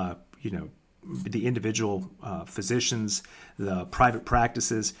 the individual physicians, the private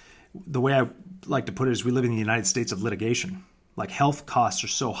practices. The way I like to put it is we live in the United States of litigation. Like health costs are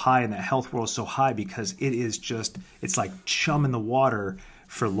so high and that health world is so high because it's like chum in the water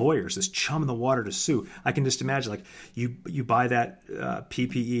for lawyers. It's chum in the water to sue. I can just imagine like you buy that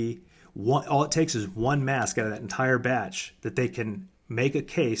PPE. All it takes is one mask out of that entire batch that they can make a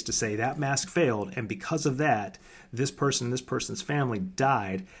case to say that mask failed, and because of that, this person's family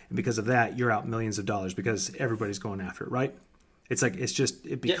died, and because of that, you're out millions of dollars because everybody's going after it, right? It's like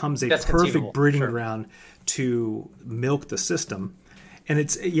it becomes a perfect breeding ground to milk the system, and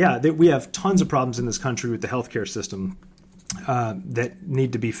we have tons of problems in this country with the healthcare system that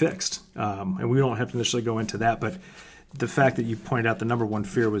need to be fixed, and we don't have to necessarily go into that, but the fact that you pointed out the number one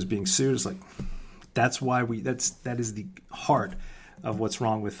fear was being sued is like that is the heart of what's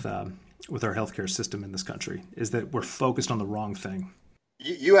wrong with our healthcare system in this country, is that we're focused on the wrong thing.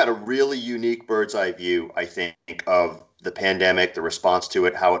 You had a really unique bird's eye view, I think, of the pandemic, the response to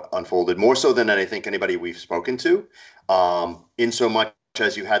it, how it unfolded, more so than I think anybody we've spoken to, in so much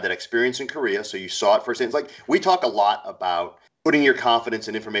as you had that experience in Korea, so you saw it firsthand. It's like we talk a lot about putting your confidence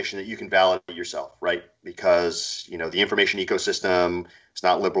in information that you can validate yourself, right? Because, the information ecosystem, it's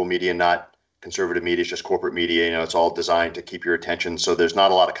not liberal media, not conservative media, it's just corporate media. It's all designed to keep your attention. So there's not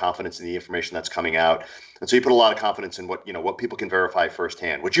a lot of confidence in the information that's coming out. And so you put a lot of confidence in what people can verify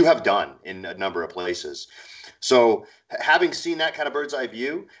firsthand, which you have done in a number of places. So having seen that kind of bird's eye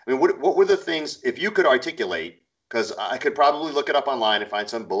view, I mean, what were the things, if you could articulate, because I could probably look it up online and find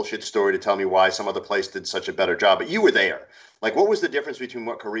some bullshit story to tell me why some other place did such a better job, but you were there. Like, what was the difference between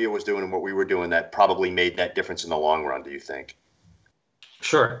what Korea was doing and what we were doing that probably made that difference in the long run, do you think?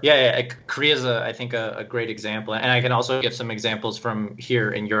 Sure. Yeah. Korea is, I think, a great example. And I can also give some examples from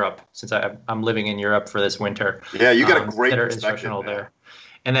here in Europe, since I'm living in Europe for this winter. Yeah, you got a great that are perspective instructional there.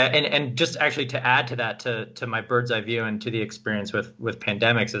 And just actually to add to that, to my bird's eye view and to the experience with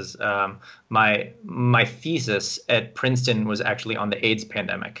pandemics is my thesis at Princeton was actually on the AIDS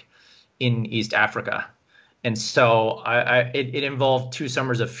pandemic in East Africa. And so it involved 2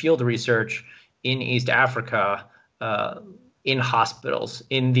 summers of field research in East Africa, in hospitals,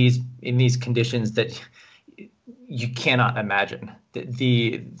 in these conditions that you cannot imagine,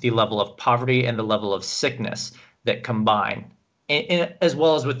 the level of poverty and the level of sickness that combine, and as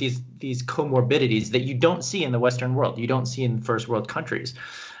well as with these comorbidities that you don't see in the Western world, you don't see in first world countries.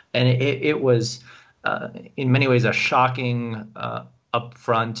 And it was in many ways a shocking,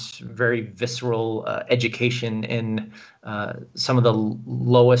 upfront, very visceral education in some of the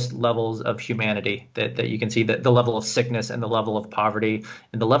lowest levels of humanity that you can see, the level of sickness and the level of poverty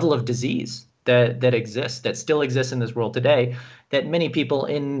and the level of disease that exists, that still exists in this world today, that many people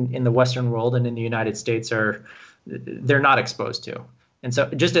in the Western world and in the United States they're not exposed to. And so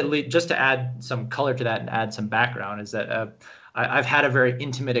just to add some color to that and add some background is that I've had a very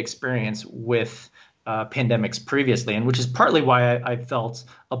intimate experience with pandemics previously, and which is partly why I felt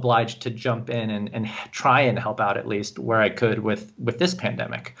obliged to jump in and try and help out at least where I could with this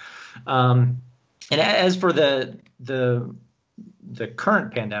pandemic. And as for the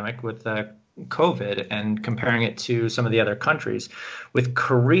current pandemic with COVID and comparing it to some of the other countries, with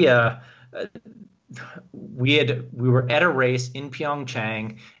Korea, we were at a race in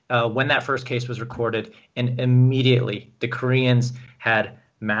Pyeongchang when that first case was recorded, and immediately the Koreans had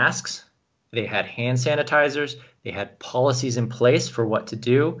masks. They had hand sanitizers. They had policies in place for what to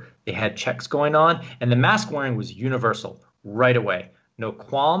do. They had checks going on. And the mask wearing was universal right away. No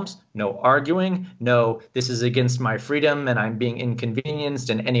qualms, no arguing, no, this is against my freedom and I'm being inconvenienced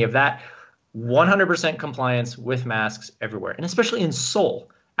and any of that. 100% compliance with masks everywhere. And especially in Seoul.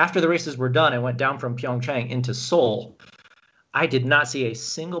 After the races were done, I went down from Pyeongchang into Seoul. I did not see a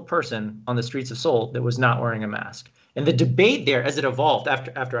single person on the streets of Seoul that was not wearing a mask. And the debate there, as it evolved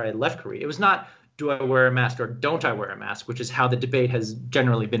after I had left Korea, it was not, do I wear a mask or don't I wear a mask, which is how the debate has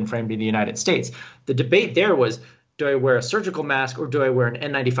generally been framed in the United States. The debate there was, do I wear a surgical mask or do I wear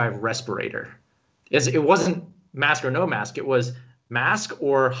an N95 respirator? It wasn't mask or no mask. It was mask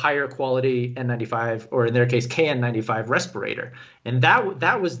or higher quality N95, or in their case, KN95 respirator. And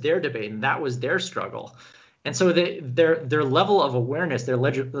that was their debate, and that was their struggle. And so their level of awareness, their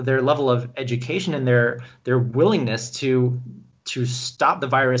level of education, and their willingness to stop the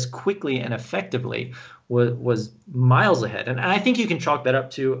virus quickly and effectively was miles ahead. And I think you can chalk that up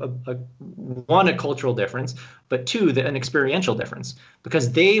to a cultural difference, but 2, an experiential difference,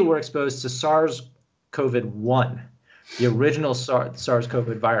 because they were exposed to SARS-CoV-1, the original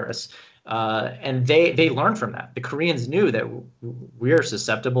SARS-CoV virus. And they learned from that. The Koreans knew that we are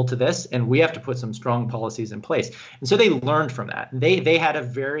susceptible to this, and we have to put some strong policies in place. And so they learned from that. They had a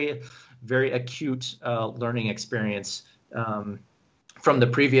very, very acute learning experience from the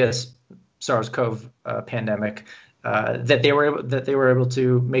previous SARS-CoV pandemic, that they were able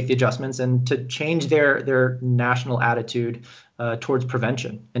to make the adjustments and to change their national attitude towards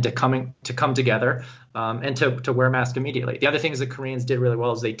prevention and to come together and to wear masks immediately. The other things the Koreans did really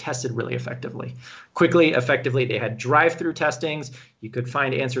well is they tested really quickly, effectively. They had drive-through testings. You could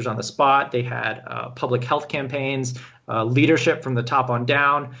find answers on the spot. They had public health campaigns, leadership from the top on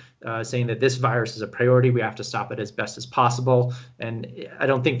down, saying that this virus is a priority. We have to stop it as best as possible. And I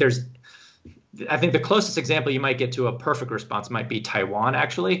think the closest example you might get to a perfect response might be Taiwan,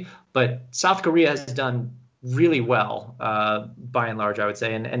 actually. But South Korea has done really well, by and large, I would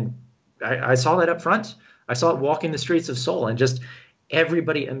say. And I saw that up front. I saw it walking the streets of Seoul, and just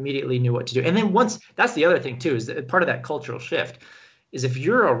everybody immediately knew what to do. And then that's the other thing, too, is that part of that cultural shift is if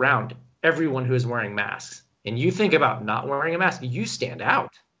you're around everyone who is wearing masks and you think about not wearing a mask, you stand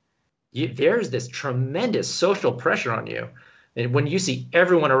out. there's this tremendous social pressure on you. And when you see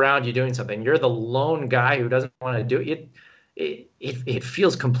everyone around you doing something, you're the lone guy who doesn't want to do it. It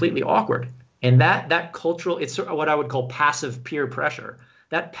feels completely awkward. And that cultural, it's what I would call passive peer pressure.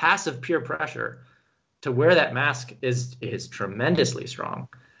 That passive peer pressure to wear that mask is tremendously strong.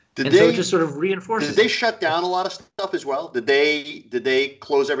 So it just sort of reinforces. Did they shut down a lot of stuff as well? Did they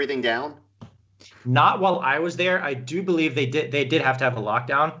close everything down? Not while I was there. I do believe they did have to have a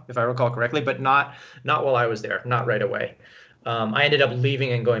lockdown, if I recall correctly, but not while I was there, not right away. I ended up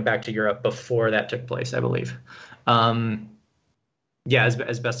leaving and going back to Europe before that took place, I believe. Yeah,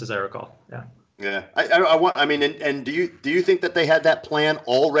 as best as I recall. Yeah. Yeah. I mean, and do you think that they had that plan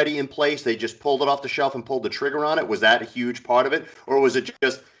already in place? They just pulled it off the shelf and pulled the trigger on it? Was that a huge part of it, or was it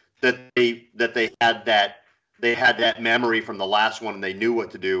just that they had that memory from the last one and they knew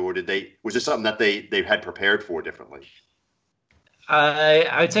what to do, or was it something that they had prepared for differently?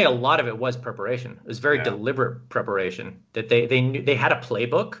 I would say a lot of it was preparation. It was very deliberate preparation. That they knew they had a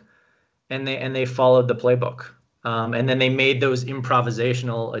playbook, and they followed the playbook, and then they made those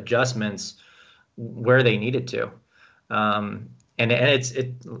improvisational adjustments where they needed to, and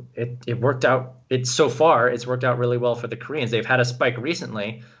it worked out. So far it's worked out really well for the Koreans. They've had a spike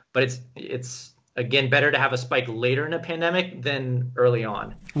recently, but it's again better to have a spike later in a pandemic than early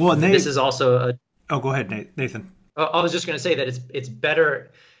on. Well, and this is also go ahead, Nathan. I was just going to say that it's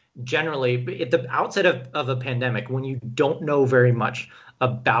better generally at the outset of a pandemic when you don't know very much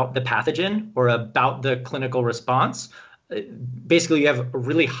about the pathogen or about the clinical response. Basically, you have a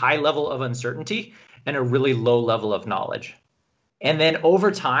really high level of uncertainty and a really low level of knowledge. And then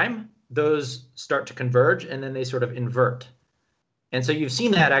over time, those start to converge and then they sort of invert. And so you've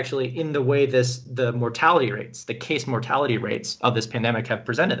seen that actually in the way the mortality rates, the case mortality rates of this pandemic have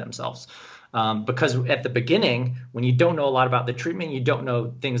presented themselves. Because at the beginning, when you don't know a lot about the treatment, you don't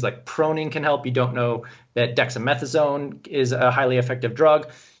know things like proning can help. You don't know that dexamethasone is a highly effective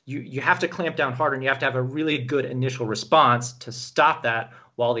drug. You have to clamp down harder, and you have to have a really good initial response to stop that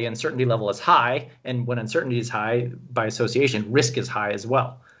while the uncertainty level is high. And when uncertainty is high, by association, risk is high as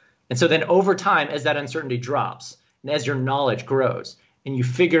well. And so then over time, as that uncertainty drops and as your knowledge grows and you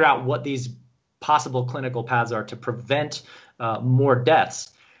figure out what these possible clinical paths are to prevent more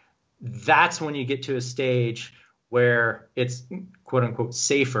deaths, that's when you get to a stage where it's quote unquote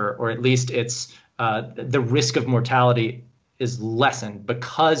safer, or at least it's the risk of mortality is lessened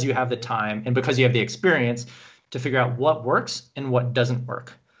because you have the time and because you have the experience to figure out what works and what doesn't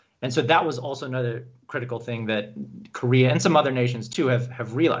work. And so that was also another critical thing that Korea and some other nations too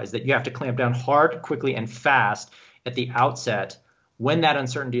have realized, that you have to clamp down hard, quickly, and fast at the outset when that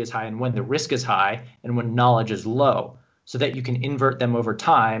uncertainty is high and when the risk is high and when knowledge is low, so that you can invert them over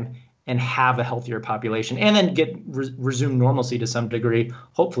time and have a healthier population, and then resume normalcy to some degree,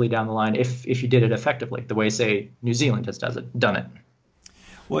 hopefully down the line, if you did it effectively, the way, say, New Zealand has done it.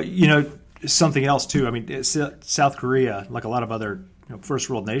 Well, something else too. I mean, South Korea, like a lot of other first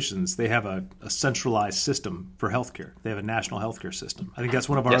world nations, they have a centralized system for healthcare. They have a national healthcare system. I think that's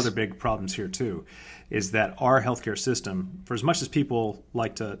one of our other big problems here too, is that our healthcare system, for as much as people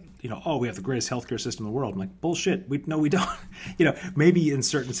like to, we have the greatest healthcare system in the world. I'm like, bullshit. We don't. Maybe in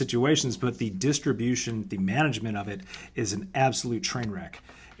certain situations, but the distribution, the management of it is an absolute train wreck.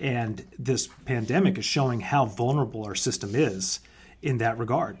 And this pandemic is showing how vulnerable our system is in that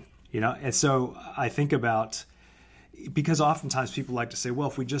regard. And so I think about, because oftentimes people like to say, well,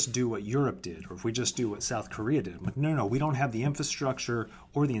 if we just do what Europe did, or if we just do what South Korea did. But no, we don't have the infrastructure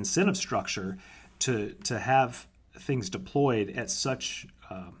or the incentive structure to have things deployed at such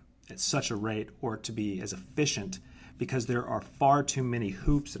a rate, or to be as efficient, because there are far too many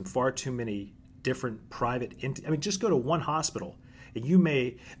hoops and far too many different private just go to one hospital. And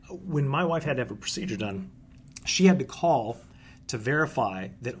when my wife had to have a procedure done, she had to call to verify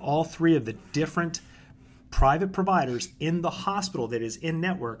that all three of the different private providers in the hospital that is in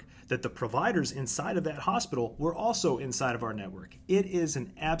network, that the providers inside of that hospital were also inside of our network. It is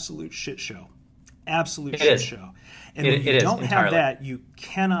an absolute shit show. Absolute shit show. And when you don't have that, you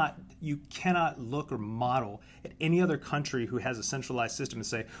cannot look or model at any other country who has a centralized system and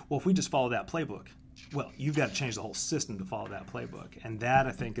say, well, if we just follow that playbook. Well, you've got to change the whole system to follow that playbook. And that,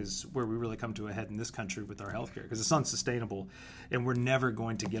 I think, is where we really come to a head in this country with our healthcare, because it's unsustainable, and we're never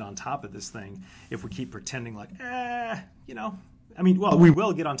going to get on top of this thing if we keep pretending like, we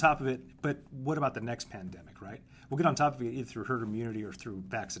will get on top of it, but what about the next pandemic, right? We'll get on top of it either through herd immunity or through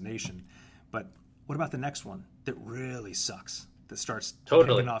vaccination, but what about the next one that really sucks, that starts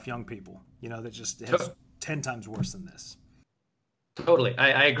picking off young people, that just has 10 times worse than this? Totally.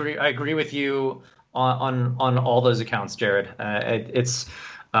 I agree with you on all those accounts, Jared. It's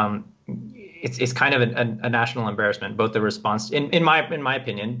It's kind of a national embarrassment, both the response, in my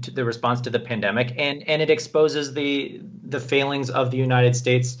opinion, to the response to the pandemic, and it exposes the failings of the United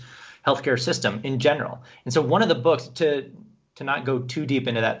States healthcare system in general. And so one of the books, to not go too deep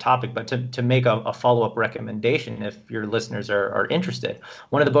into that topic, but to make a follow-up recommendation if your listeners are interested,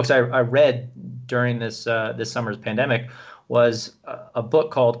 one of the books I read during this summer's pandemic was a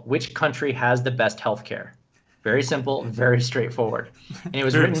book called "Which Country Has the Best Healthcare?" Very simple, very straightforward. And it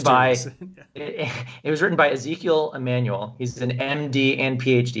was written by Ezekiel Emanuel. He's an MD and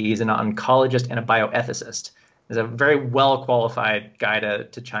PhD. He's an oncologist and a bioethicist. He's a very well qualified guy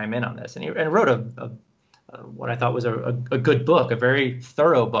to chime in on this. And he wrote what I thought was a good book, a very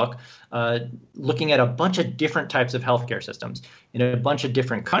thorough book, looking at a bunch of different types of healthcare systems in a bunch of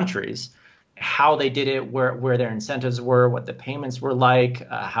different countries, how they did it, where their incentives were, what the payments were like,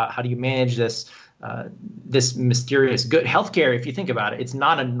 how do you manage this mysterious good. Healthcare, if you think about it, it's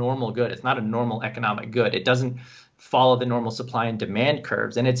not a normal good. It's not a normal economic good. It doesn't follow the normal supply and demand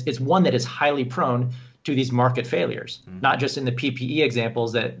curves. And it's one that is highly prone to these market failures, not just in the PPE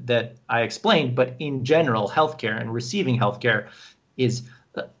examples that I explained, but in general, healthcare and receiving healthcare is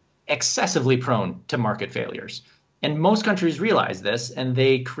excessively prone to market failures. And most countries realize this, and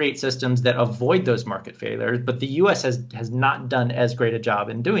they create systems that avoid those market failures. But the U.S. has not done as great a job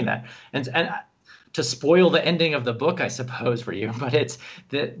in doing that. And to spoil the ending of the book, I suppose, for you, but it's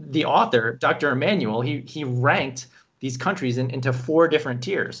the author, Dr. Emanuel, he ranked these countries into 4 different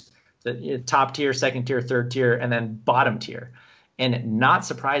tiers: the top tier, second tier, third tier, and then bottom tier. And not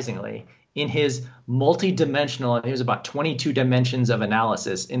surprisingly, in his multi-dimensional, and there's about 22 dimensions of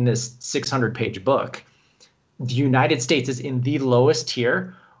analysis in this 600-page book, the United States is in the lowest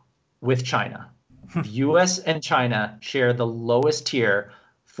tier with China. The U.S. and China share the lowest tier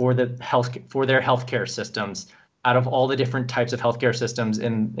for their healthcare systems out of all the different types of healthcare systems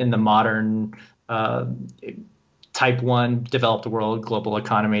in the modern type 1 developed world global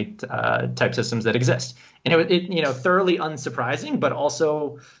economy type systems that exist. And it thoroughly unsurprising, but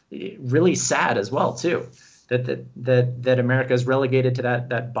also really sad as well too, that America is relegated to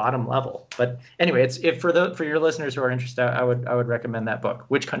that bottom level. But anyway, for your listeners who are interested, I would recommend that book.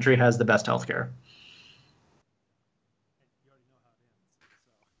 Which Country Has the Best Healthcare?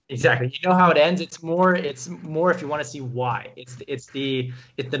 Exactly. You know how it ends. It's more if you want to see why. It's the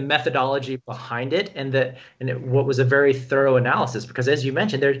methodology behind it, what was a very thorough analysis, because as you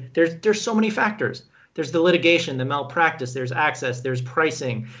mentioned, there's so many factors. There's the litigation, the malpractice, there's access, there's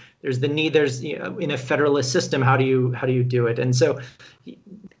pricing, there's the need, there's in a federalist system, how do you do it? And so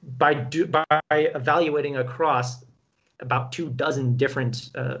by evaluating across about 24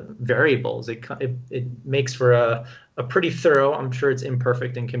 different variables, it makes for a pretty thorough, I'm sure it's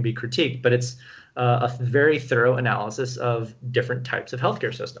imperfect and can be critiqued, but it's a very thorough analysis of different types of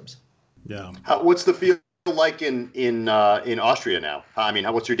healthcare systems. Yeah. What's the field like in Austria now? I mean,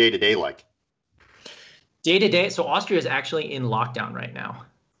 what's your day-to-day like? Day-to-day, so Austria is actually in lockdown right now.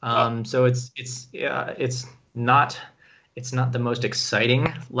 So it's not the most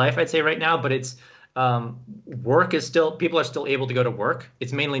exciting life, I'd say, right now, but it's people are still able to go to work.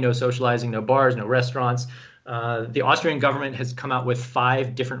 It's mainly no socializing, no bars, no restaurants. The Austrian government has come out with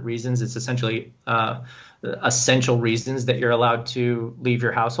 5 different reasons. It's essentially essential reasons that you're allowed to leave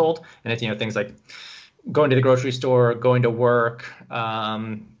your household. And it's, things like going to the grocery store, going to work,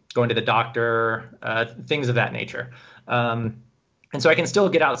 going to the doctor, things of that nature. And so I can still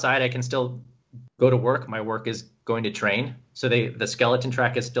get outside. I can still go to work. My work is going to train. So the skeleton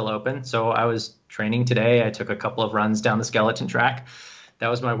track is still open. So I was training today. I took a couple of runs down the skeleton track. That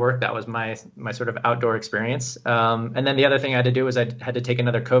was my work. That was my sort of outdoor experience. And then the other thing I had to do was I had to take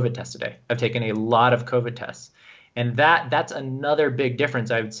another COVID test today. I've taken a lot of COVID tests. And that's another big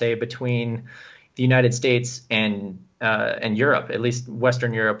difference, I would say, between the United States and Europe, at least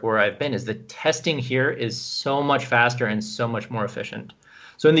Western Europe where I've been, is the testing here is so much faster and so much more efficient.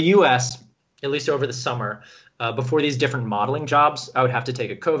 So in the U.S., at least over the summer, before these different modeling jobs, I would have to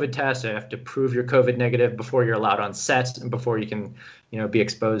take a COVID test. I have to prove you're COVID negative before you're allowed on set and before you can, be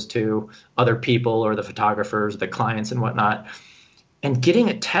exposed to other people or the photographers, the clients and whatnot. And getting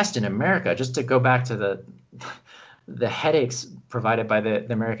a test in America, just to go back to the headaches provided by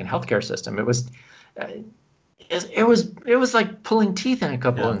the American healthcare system, it was like pulling teeth in a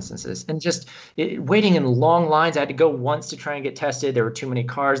couple of instances, and just waiting in long lines. I had to go once to try and get tested. There were too many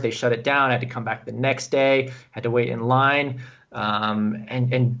cars. They shut it down. I had to come back the next day. Had to wait in line,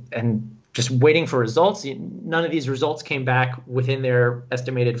 and just waiting for results. None of these results came back within their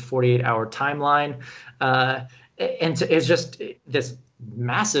estimated 48-hour timeline. And so it's just this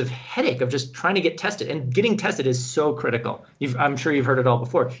massive headache of just trying to get tested, and getting tested is so critical. I'm sure you've heard it all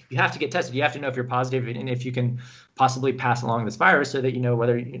before. You have to get tested. You have to know if you're positive and if you can possibly pass along this virus, so that you know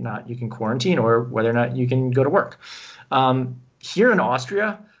whether or not you can quarantine or whether or not you can go to work. Here in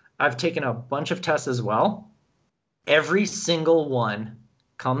Austria, I've taken a bunch of tests as well. Every single one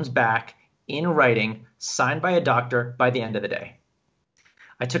comes back in writing, signed by a doctor by the end of the day.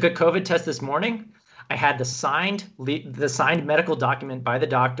 I took a COVID test this morning. I had the signed medical document by the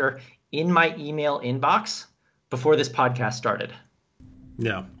doctor in my email inbox before this podcast started.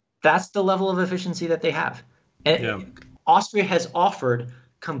 Yeah. That's the level of efficiency that they have. And Austria has offered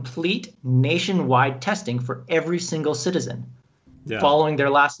complete nationwide testing for every single citizen following their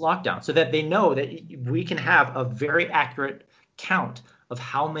last lockdown, so that they know that we can have a very accurate count of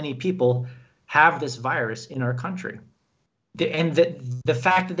how many people have this virus in our country. And the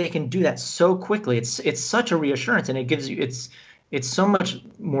fact that they can do that so quickly, it's such a reassurance, and it gives you it's so much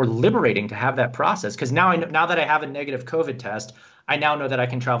more liberating to have that process. Because now that I have a negative COVID test, I now know that I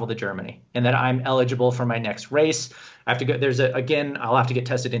can travel to Germany and that I'm eligible for my next race. I have to go. I'll have to get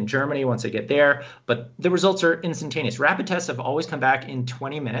tested in Germany once I get there, but the results are instantaneous. Rapid tests have always come back in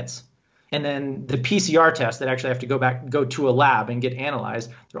 20 minutes. And then the PCR tests that actually have to go to a lab and get analyzed,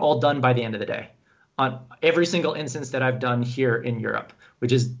 they're all done by the end of the day on every single instance that I've done here in Europe,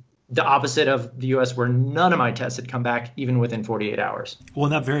 which is the opposite of the US, where none of my tests had come back even within 48 hours. Well,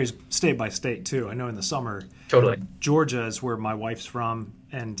 and that varies state by state too. I know in the summer, totally. Georgia is where my wife's from,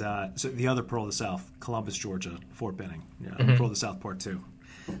 and so the other Pearl of the South, Columbus, Georgia, Fort Benning, Pearl of the South part too.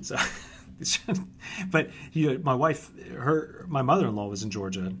 So, but my wife, my mother-in-law was in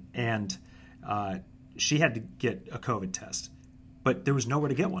Georgia, and she had to get a COVID test, but there was nowhere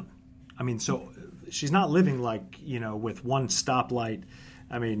to get one. I mean, so she's not living like, with one stoplight.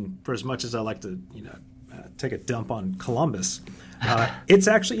 I mean, for as much as I like to, take a dump on Columbus, it's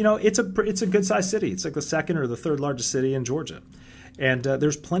actually, it's a good sized city. It's like the second or the third largest city in Georgia. And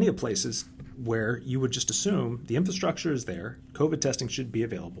there's plenty of places where you would just assume the infrastructure is there. COVID testing should be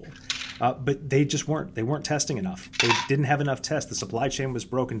available. But they just weren't. They weren't testing enough. They didn't have enough tests. The supply chain was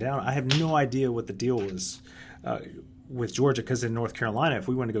broken down. I have no idea what the deal was with Georgia, because in North Carolina, if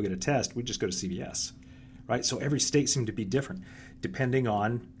we wanted to go get a test, we'd just go to CVS, right? So every state seemed to be different, depending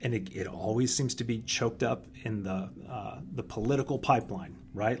on, and it always seems to be choked up in the political pipeline,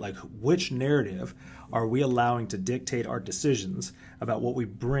 right? Like, which narrative are we allowing to dictate our decisions about what we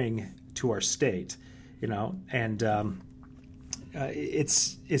bring to our state, and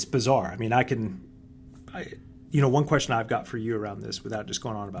it's bizarre. I mean, one question I've got for you around this, without just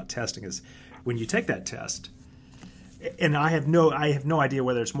going on about testing, is when you take that test, and I have no idea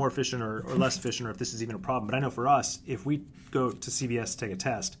whether it's more efficient or less efficient, or if this is even a problem. But I know for us, if we go to CVS to take a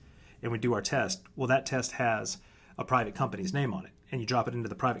test and we do our test, well, that test has a private company's name on it, and you drop it into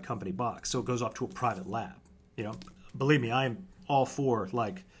the private company box, so it goes off to a private lab. Believe me, I am all for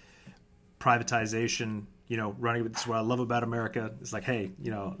privatization. Running with this. What I love about America is hey,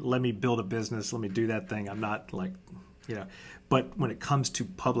 let me build a business, let me do that thing. I'm not but when it comes to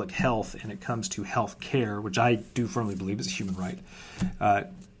public health and it comes to health care, which I do firmly believe is a human right,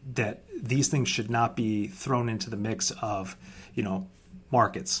 that these things should not be thrown into the mix of,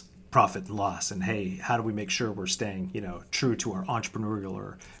 markets, profit and loss, and hey, how do we make sure we're staying, true to our entrepreneurial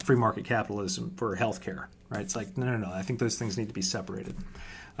or free market capitalism for healthcare, right? It's no. I think those things need to be separated.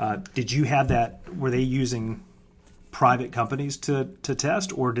 Did you have that? Were they using private companies to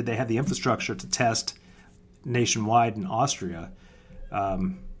test, or did they have the infrastructure to test nationwide in Austria? I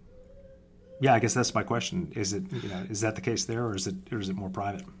guess that's my question. Is it, is that the case there, or is it more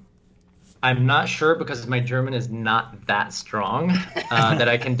private? I'm not sure, because my German is not that strong that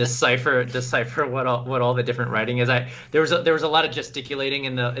I can decipher what all the different writing is. There was a lot of gesticulating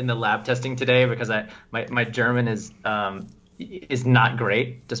in the lab testing today, because my German is not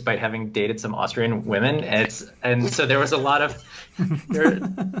great, despite having dated some Austrian women. And so there was a lot of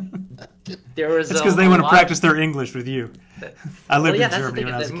there was. It's because they want to practice their English with you. I lived in Germany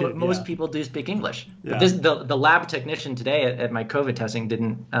when I was a kid. Most people do speak English. Yeah. But the lab technician today at my COVID testing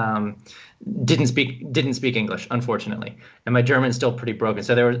didn't speak English, unfortunately, and my German's still pretty broken.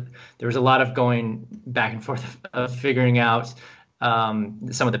 So there was a lot of going back and forth of figuring out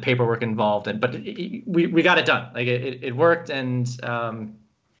some of the paperwork involved, but we got it done. It worked, and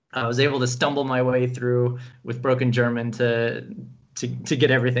I was able to stumble my way through with broken German to to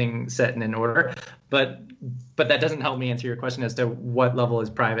get everything set and in order. But that doesn't help me answer your question as to what level is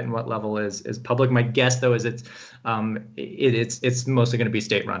private and what level is public. My guess though is it's mostly going to be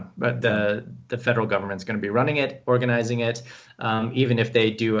state run, but the federal government's going to be running it, organizing it, even if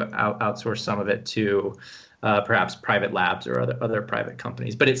they do outsource some of it to perhaps private labs or other private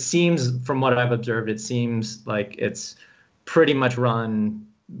companies. But it seems, from what I've observed, it seems like it's pretty much run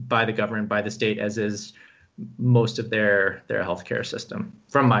by the government, by the state, as is most of their healthcare system,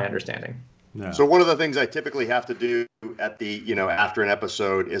 from my understanding. Yeah. So one of the things I typically have to do at the, after an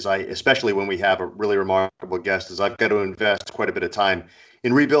episode is especially when we have a really remarkable guest, is I've got to invest quite a bit of time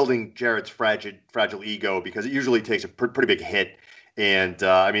in rebuilding Jared's fragile ego, because it usually takes a pretty big hit. And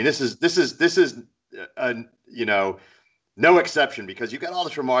I mean, this is no exception, because you've got all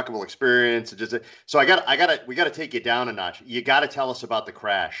this remarkable experience. So we got to take you down a notch. You got to tell us about the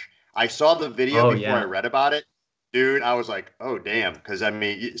crash. I saw the video before I read about it. Dude, I was like, oh, damn. Because, I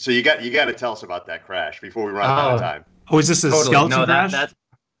mean, so you got to tell us about that crash before we run out of time. Oh, is this a skeleton crash? That's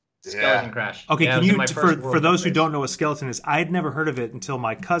skeleton crash. Okay, can you, for those who don't know what skeleton is, I had never heard of it until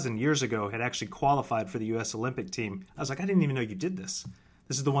my cousin years ago had actually qualified for the U.S. Olympic team. I was like, I didn't even know you did this.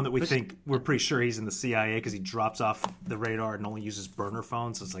 This is the one that we're pretty sure he's in the CIA because he drops off the radar and only uses burner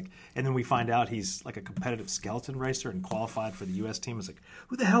phones. So it's like, and then we find out he's like a competitive skeleton racer and qualified for the U.S. team. It's like,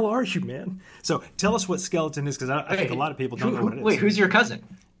 who the hell are you, man? So tell us what skeleton is, because I think a lot of people don't know what it is. Wait, who's your cousin?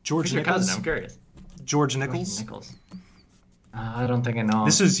 George Nichols. Your cousin? I'm curious. George Nichols. I don't think I know.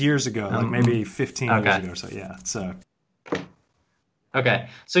 This was years ago, like maybe 15 years ago or so. Yeah. So. Okay.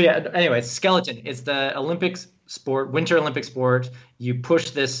 So yeah. Anyway, skeleton. It's the Olympics sport, Winter Olympic sport. You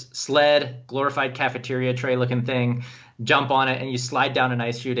push this sled, glorified cafeteria tray looking thing, jump on it, and you slide down an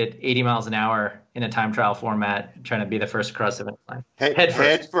ice chute at 80 miles an hour in a time trial format, trying to be the first across the finish line. Head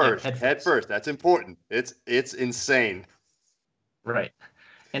first. That's important. It's insane. Right.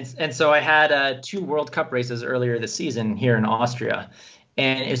 And so I had 2 World Cup races earlier this season here in Austria.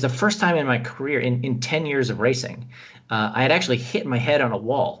 And it was the first time in my career, in 10 years of racing, I had actually hit my head on a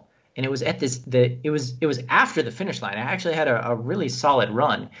wall. And it was at it was after the finish line. I actually had a really solid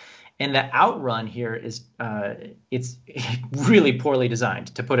run. And the outrun here is it's really poorly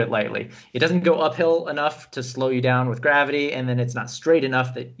designed, to put it lightly. It doesn't go uphill enough to slow you down with gravity, and then it's not straight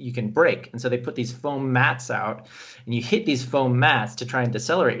enough that you can brake. And so they put these foam mats out, and you hit these foam mats to try and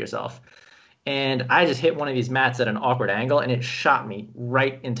decelerate yourself. And I just hit one of these mats at an awkward angle, and it shot me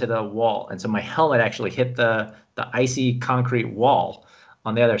right into the wall. And so my helmet actually hit the icy concrete wall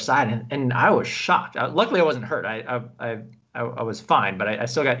on the other side, and I was shocked. Luckily, I wasn't hurt. I was fine, but I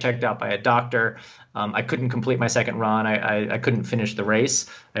still got checked out by a doctor. I couldn't complete my second run. I couldn't finish the race.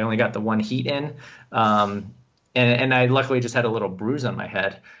 I only got the one heat in, and I luckily just had a little bruise on my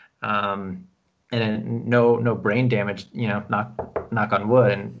head, and no brain damage. Knock on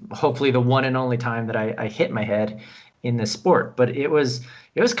wood, and hopefully the one and only time that I hit my head in this sport. But it was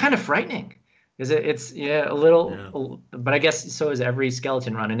kind of frightening. It's a little, but I guess so is every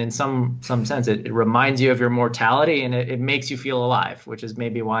skeleton run. And in some sense, it reminds you of your mortality, and it makes you feel alive, which is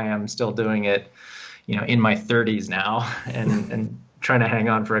maybe why I'm still doing it, in my 30s now and trying to hang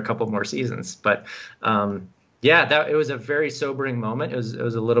on for a couple more seasons. But it was a very sobering moment. It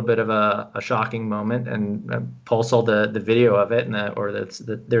was a little bit of a shocking moment, and Paul saw the video of it, and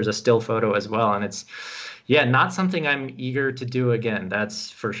there's a still photo as well. And it's, not something I'm eager to do again. That's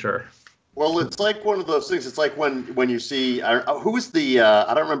for sure. Well, it's like one of those things. It's like when you see who's the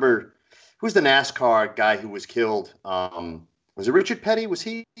I don't remember who's the NASCAR guy who was killed. Was it Richard Petty? Was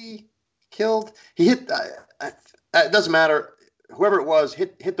he killed? He hit. It doesn't matter. Whoever it was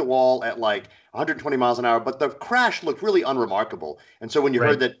hit the wall at like 120 miles an hour. But the crash looked really unremarkable. And so when you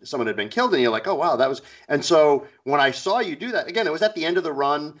heard that someone had been killed, and you're like, oh wow, that was. And so when I saw you do that again, it was at the end of the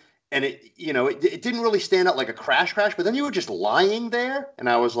run. And it didn't really stand out like a crash, but then you were just lying there, and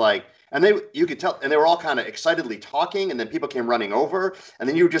I was like, and you could tell, and they were all kind of excitedly talking, and then people came running over, and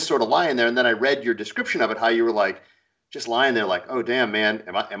then you were just sort of lying there, and then I read your description of it, how you were like, just lying there, like, oh damn, man,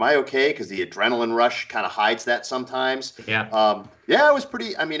 am I okay? Because the adrenaline rush kind of hides that sometimes. Yeah. It was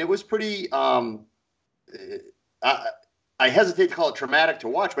pretty. I mean, it was pretty. I hesitate to call it traumatic to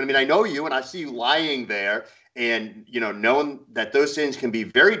watch, but I mean, I know you, and I see you lying there. And, knowing that those things can be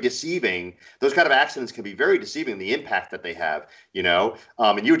very deceiving, those kind of accidents can be very deceiving, the impact that they have,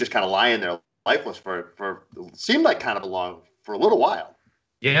 and you were just kind of lying there lifeless for seemed like kind of for a little while.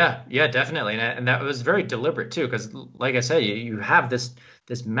 Yeah, definitely, and that was very deliberate too, because like I said, you have this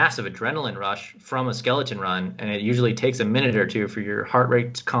massive adrenaline rush from a skeleton run, and it usually takes a minute or two for your heart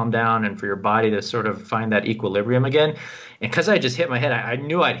rate to calm down and for your body to sort of find that equilibrium again. And because I just hit my head, I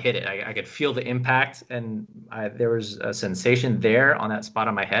knew I'd hit it. I could feel the impact, and there was a sensation there on that spot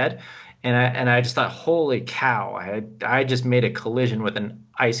on my head, and I just thought, holy cow! I just made a collision with an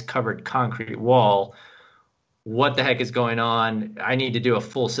ice covered concrete wall. What the heck is going on? I need to do a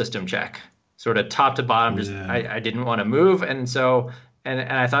full system check, sort of top to bottom. Just Yeah. I didn't want to move, and so and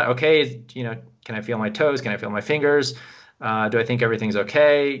I thought, okay, can I feel my toes? Can I feel my fingers? Do I think everything's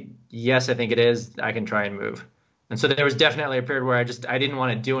okay? Yes, I think it is. I can try and move. And so there was definitely a period where I didn't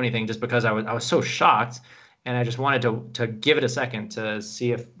want to do anything just because I was so shocked, and I just wanted to give it a second to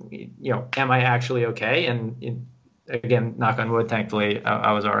see if am I actually okay? And again, knock on wood, thankfully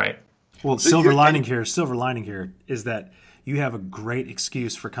I was all right. Well, silver lining here is that you have a great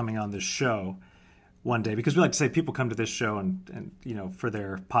excuse for coming on this show one day, because we like to say people come to this show and for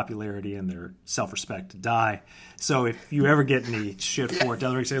their popularity and their self-respect to die. So if you ever get any shit for it, down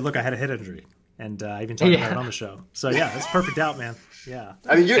the road, say, look, I had a head injury, and I even talked about it on the show. So yeah, it's perfect out, man. Yeah.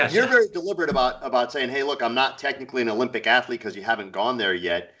 I mean, you're very deliberate about saying, hey, look, I'm not technically an Olympic athlete because you haven't gone there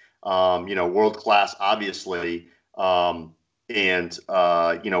yet. World class, obviously. And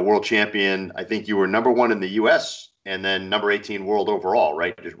world champion. I think you were number 1 in the U.S. and then number 18 world overall,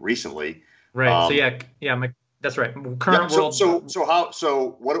 right? Just recently. Right. So that's right. Current world.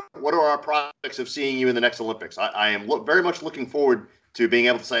 So what are our prospects of seeing you in the next Olympics? I am very much looking forward to being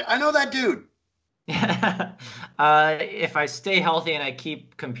able to say, I know that dude. If I stay healthy and I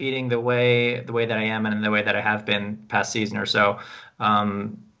keep competing the way that I am and the way that I have been past season or so,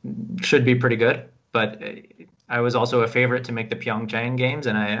 should be pretty good. But I was also a favorite to make the Pyeongchang games,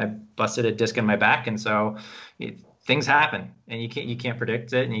 and I busted a disc in my back, and so things happen, and you can't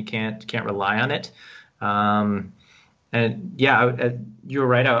predict it, and you can't rely on it. And yeah, you were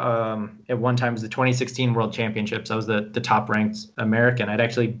right. At one time, it was the 2016 World Championships. I was the top ranked American. I'd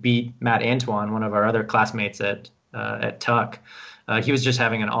actually beat Matt Antoine, one of our other classmates at Tuck. He was just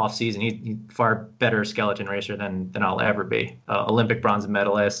having an off season. He's far better skeleton racer than I'll ever be. Olympic bronze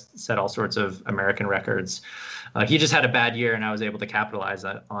medalist, set all sorts of American records. He just had a bad year, and I was able to capitalize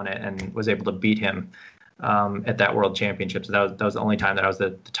on it and was able to beat him at that World Championship. So that was the only time that I was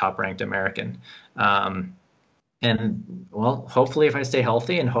the top ranked American. And well, hopefully if I stay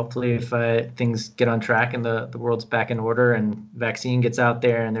healthy, and hopefully if things get on track and the world's back in order and vaccine gets out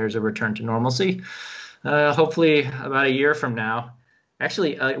there and there's a return to normalcy, hopefully about a year from now.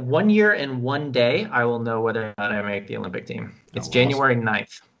 Actually, 1 year and 1 day, I will know whether or not I make the Olympic team. It's January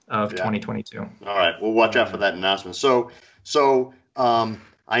 9th of 2022. All right, we'll watch out for that announcement. So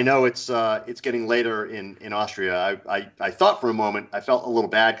I know it's getting later in Austria. I thought for a moment, I felt a little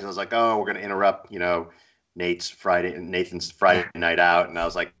bad because I was like, oh, we're going to interrupt, Nathan's Friday night out, and I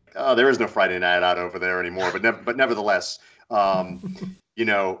was like, oh, there is no Friday night out over there anymore. But nevertheless,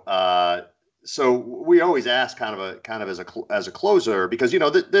 so we always ask kind of as a closer, because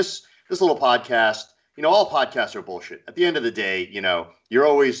this little podcast, all podcasts are bullshit. At the end of the day, you're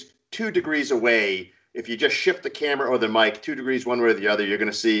always 2 degrees away. If you just shift the camera or the mic 2 degrees one way or the other, you're going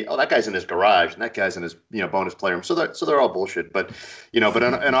to see, oh, that guy's in his garage and that guy's in his bonus playroom. So they're all bullshit. But but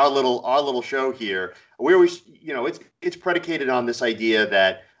in our little show here, we always it's predicated on this idea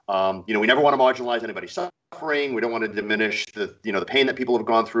that we never want to marginalize anybody's suffering. We don't want to diminish the pain that people have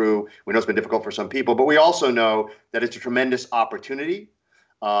gone through. We know it's been difficult for some people, but we also know that it's a tremendous opportunity.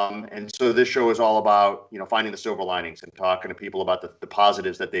 And so this show is all about, finding the silver linings and talking to people about the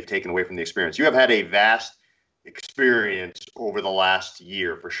positives that they've taken away from the experience. You have had a vast experience over the last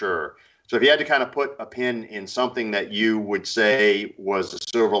year, for sure. So if you had to kind of put a pin in something that you would say was a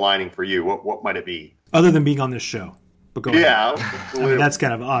silver lining for you, what might it be? Other than being on this show. But go ahead. I mean, that's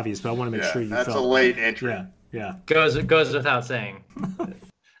kind of obvious, but I want to make sure you that's felt a late entry. Yeah. Goes without saying.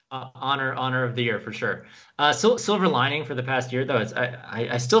 Honor of the year for sure. Silver lining for the past year, though, it's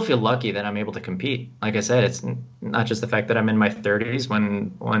I still feel lucky that I'm able to compete. Like I said, it's not just the fact that I'm in my 30s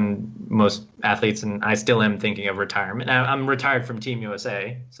when most athletes, and I still am, thinking of retirement. I'm retired from Team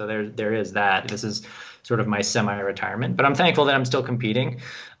USA, so there is that. This is sort of my semi-retirement, but I'm thankful that I'm still competing.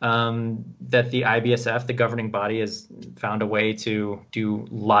 That the IBSF, the governing body, has found a way to do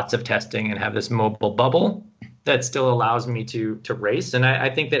lots of testing and have this mobile bubble that still allows me to race. And I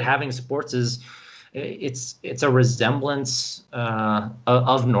think that having sports it's a resemblance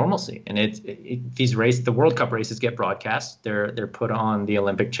of normalcy. And the World Cup races get broadcast. They're put on the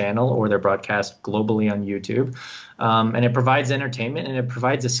Olympic channel, or they're broadcast globally on YouTube. And it provides entertainment, and it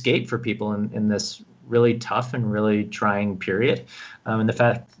provides escape for people in this really tough and really trying period. And the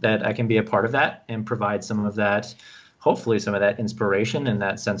fact that I can be a part of that and provide some of that, hopefully some of that inspiration and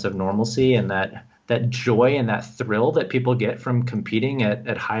that sense of normalcy and that joy and that thrill that people get from competing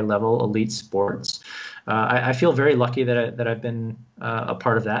at high level elite sports. I feel very lucky that I've been a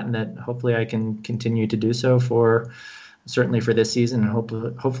part of that, and that hopefully I can continue to do so certainly for this season, and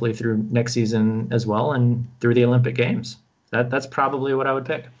hopefully through next season as well, and through the Olympic Games. That's probably what I would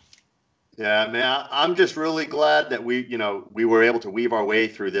pick. Yeah, man, I'm just really glad that we were able to weave our way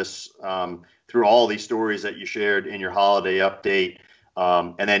through this, through all these stories that you shared in your holiday update,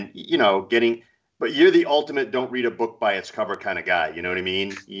 and then But you're the ultimate don't read a book by its cover kind of guy. You know what I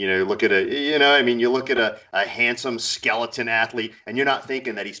mean? You look at you look at a handsome skeleton athlete, and you're not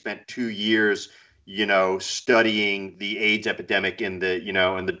thinking that he spent 2 years, studying the AIDS epidemic in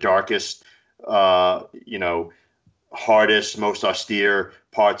the darkest, hardest, most austere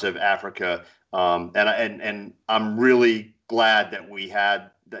parts of Africa. And I'm really glad that we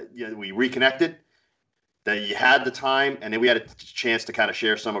reconnected, that you had the time, and then we had a chance to kind of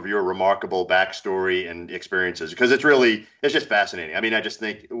share some of your remarkable backstory and experiences, because it's just fascinating. I mean, I just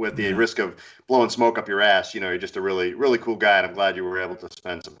think, with the risk of blowing smoke up your ass, you're just a really, really cool guy, and I'm glad you were able to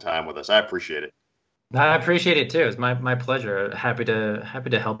spend some time with us. I appreciate it. I appreciate it too. It's my pleasure. Happy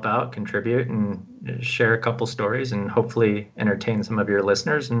to help out, contribute, and share a couple stories, and hopefully entertain some of your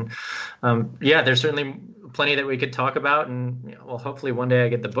listeners. And there's certainly plenty that we could talk about, and hopefully one day I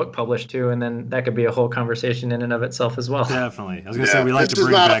get the book published too, and then that could be a whole conversation in and of itself as well. Definitely. I was going to say, we like to bring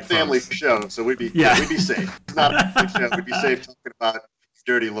This back is not a family folks. show, so we'd be safe. It's not a family show. We'd be safe talking about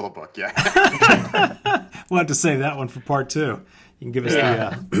dirty little book. Yeah. We'll have to save that one for part 2. You can give us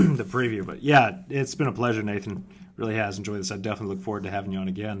the preview. But yeah, it's been a pleasure, Nathan. Really has enjoyed this. I definitely look forward to having you on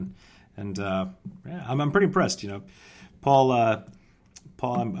again. And I'm pretty impressed. Paul,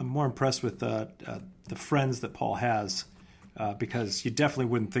 I'm more impressed with the friends that Paul has, because you definitely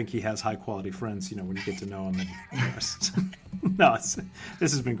wouldn't think he has high quality friends, when you get to know him. And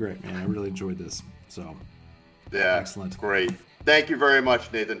this has been great, man. I really enjoyed this. So yeah, excellent, great. Thank you very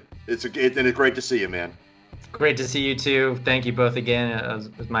much, Nathan. It's great to see you, man. Great to see you too. Thank you both again.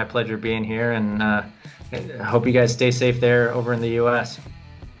 It was my pleasure being here, and I hope you guys stay safe there over in the U.S.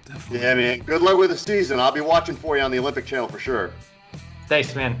 Definitely. Yeah, man. Good luck with the season. I'll be watching for you on the Olympic Channel for sure.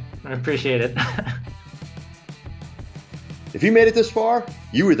 Thanks, man. I appreciate it. If you made it this far,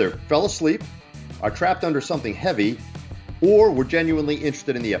 you either fell asleep, are trapped under something heavy, or were genuinely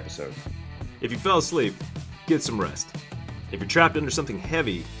interested in the episode. If you fell asleep, get some rest. If you're trapped under something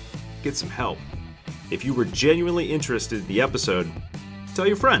heavy, get some help. If you were genuinely interested in the episode, tell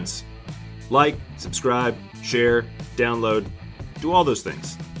your friends. Like, subscribe, share, download, do all those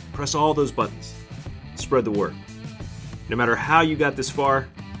things. Press all those buttons. Spread the word. No matter how you got this far,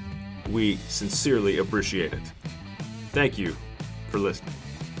 we sincerely appreciate it. Thank you for listening.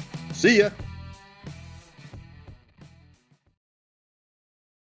 See ya!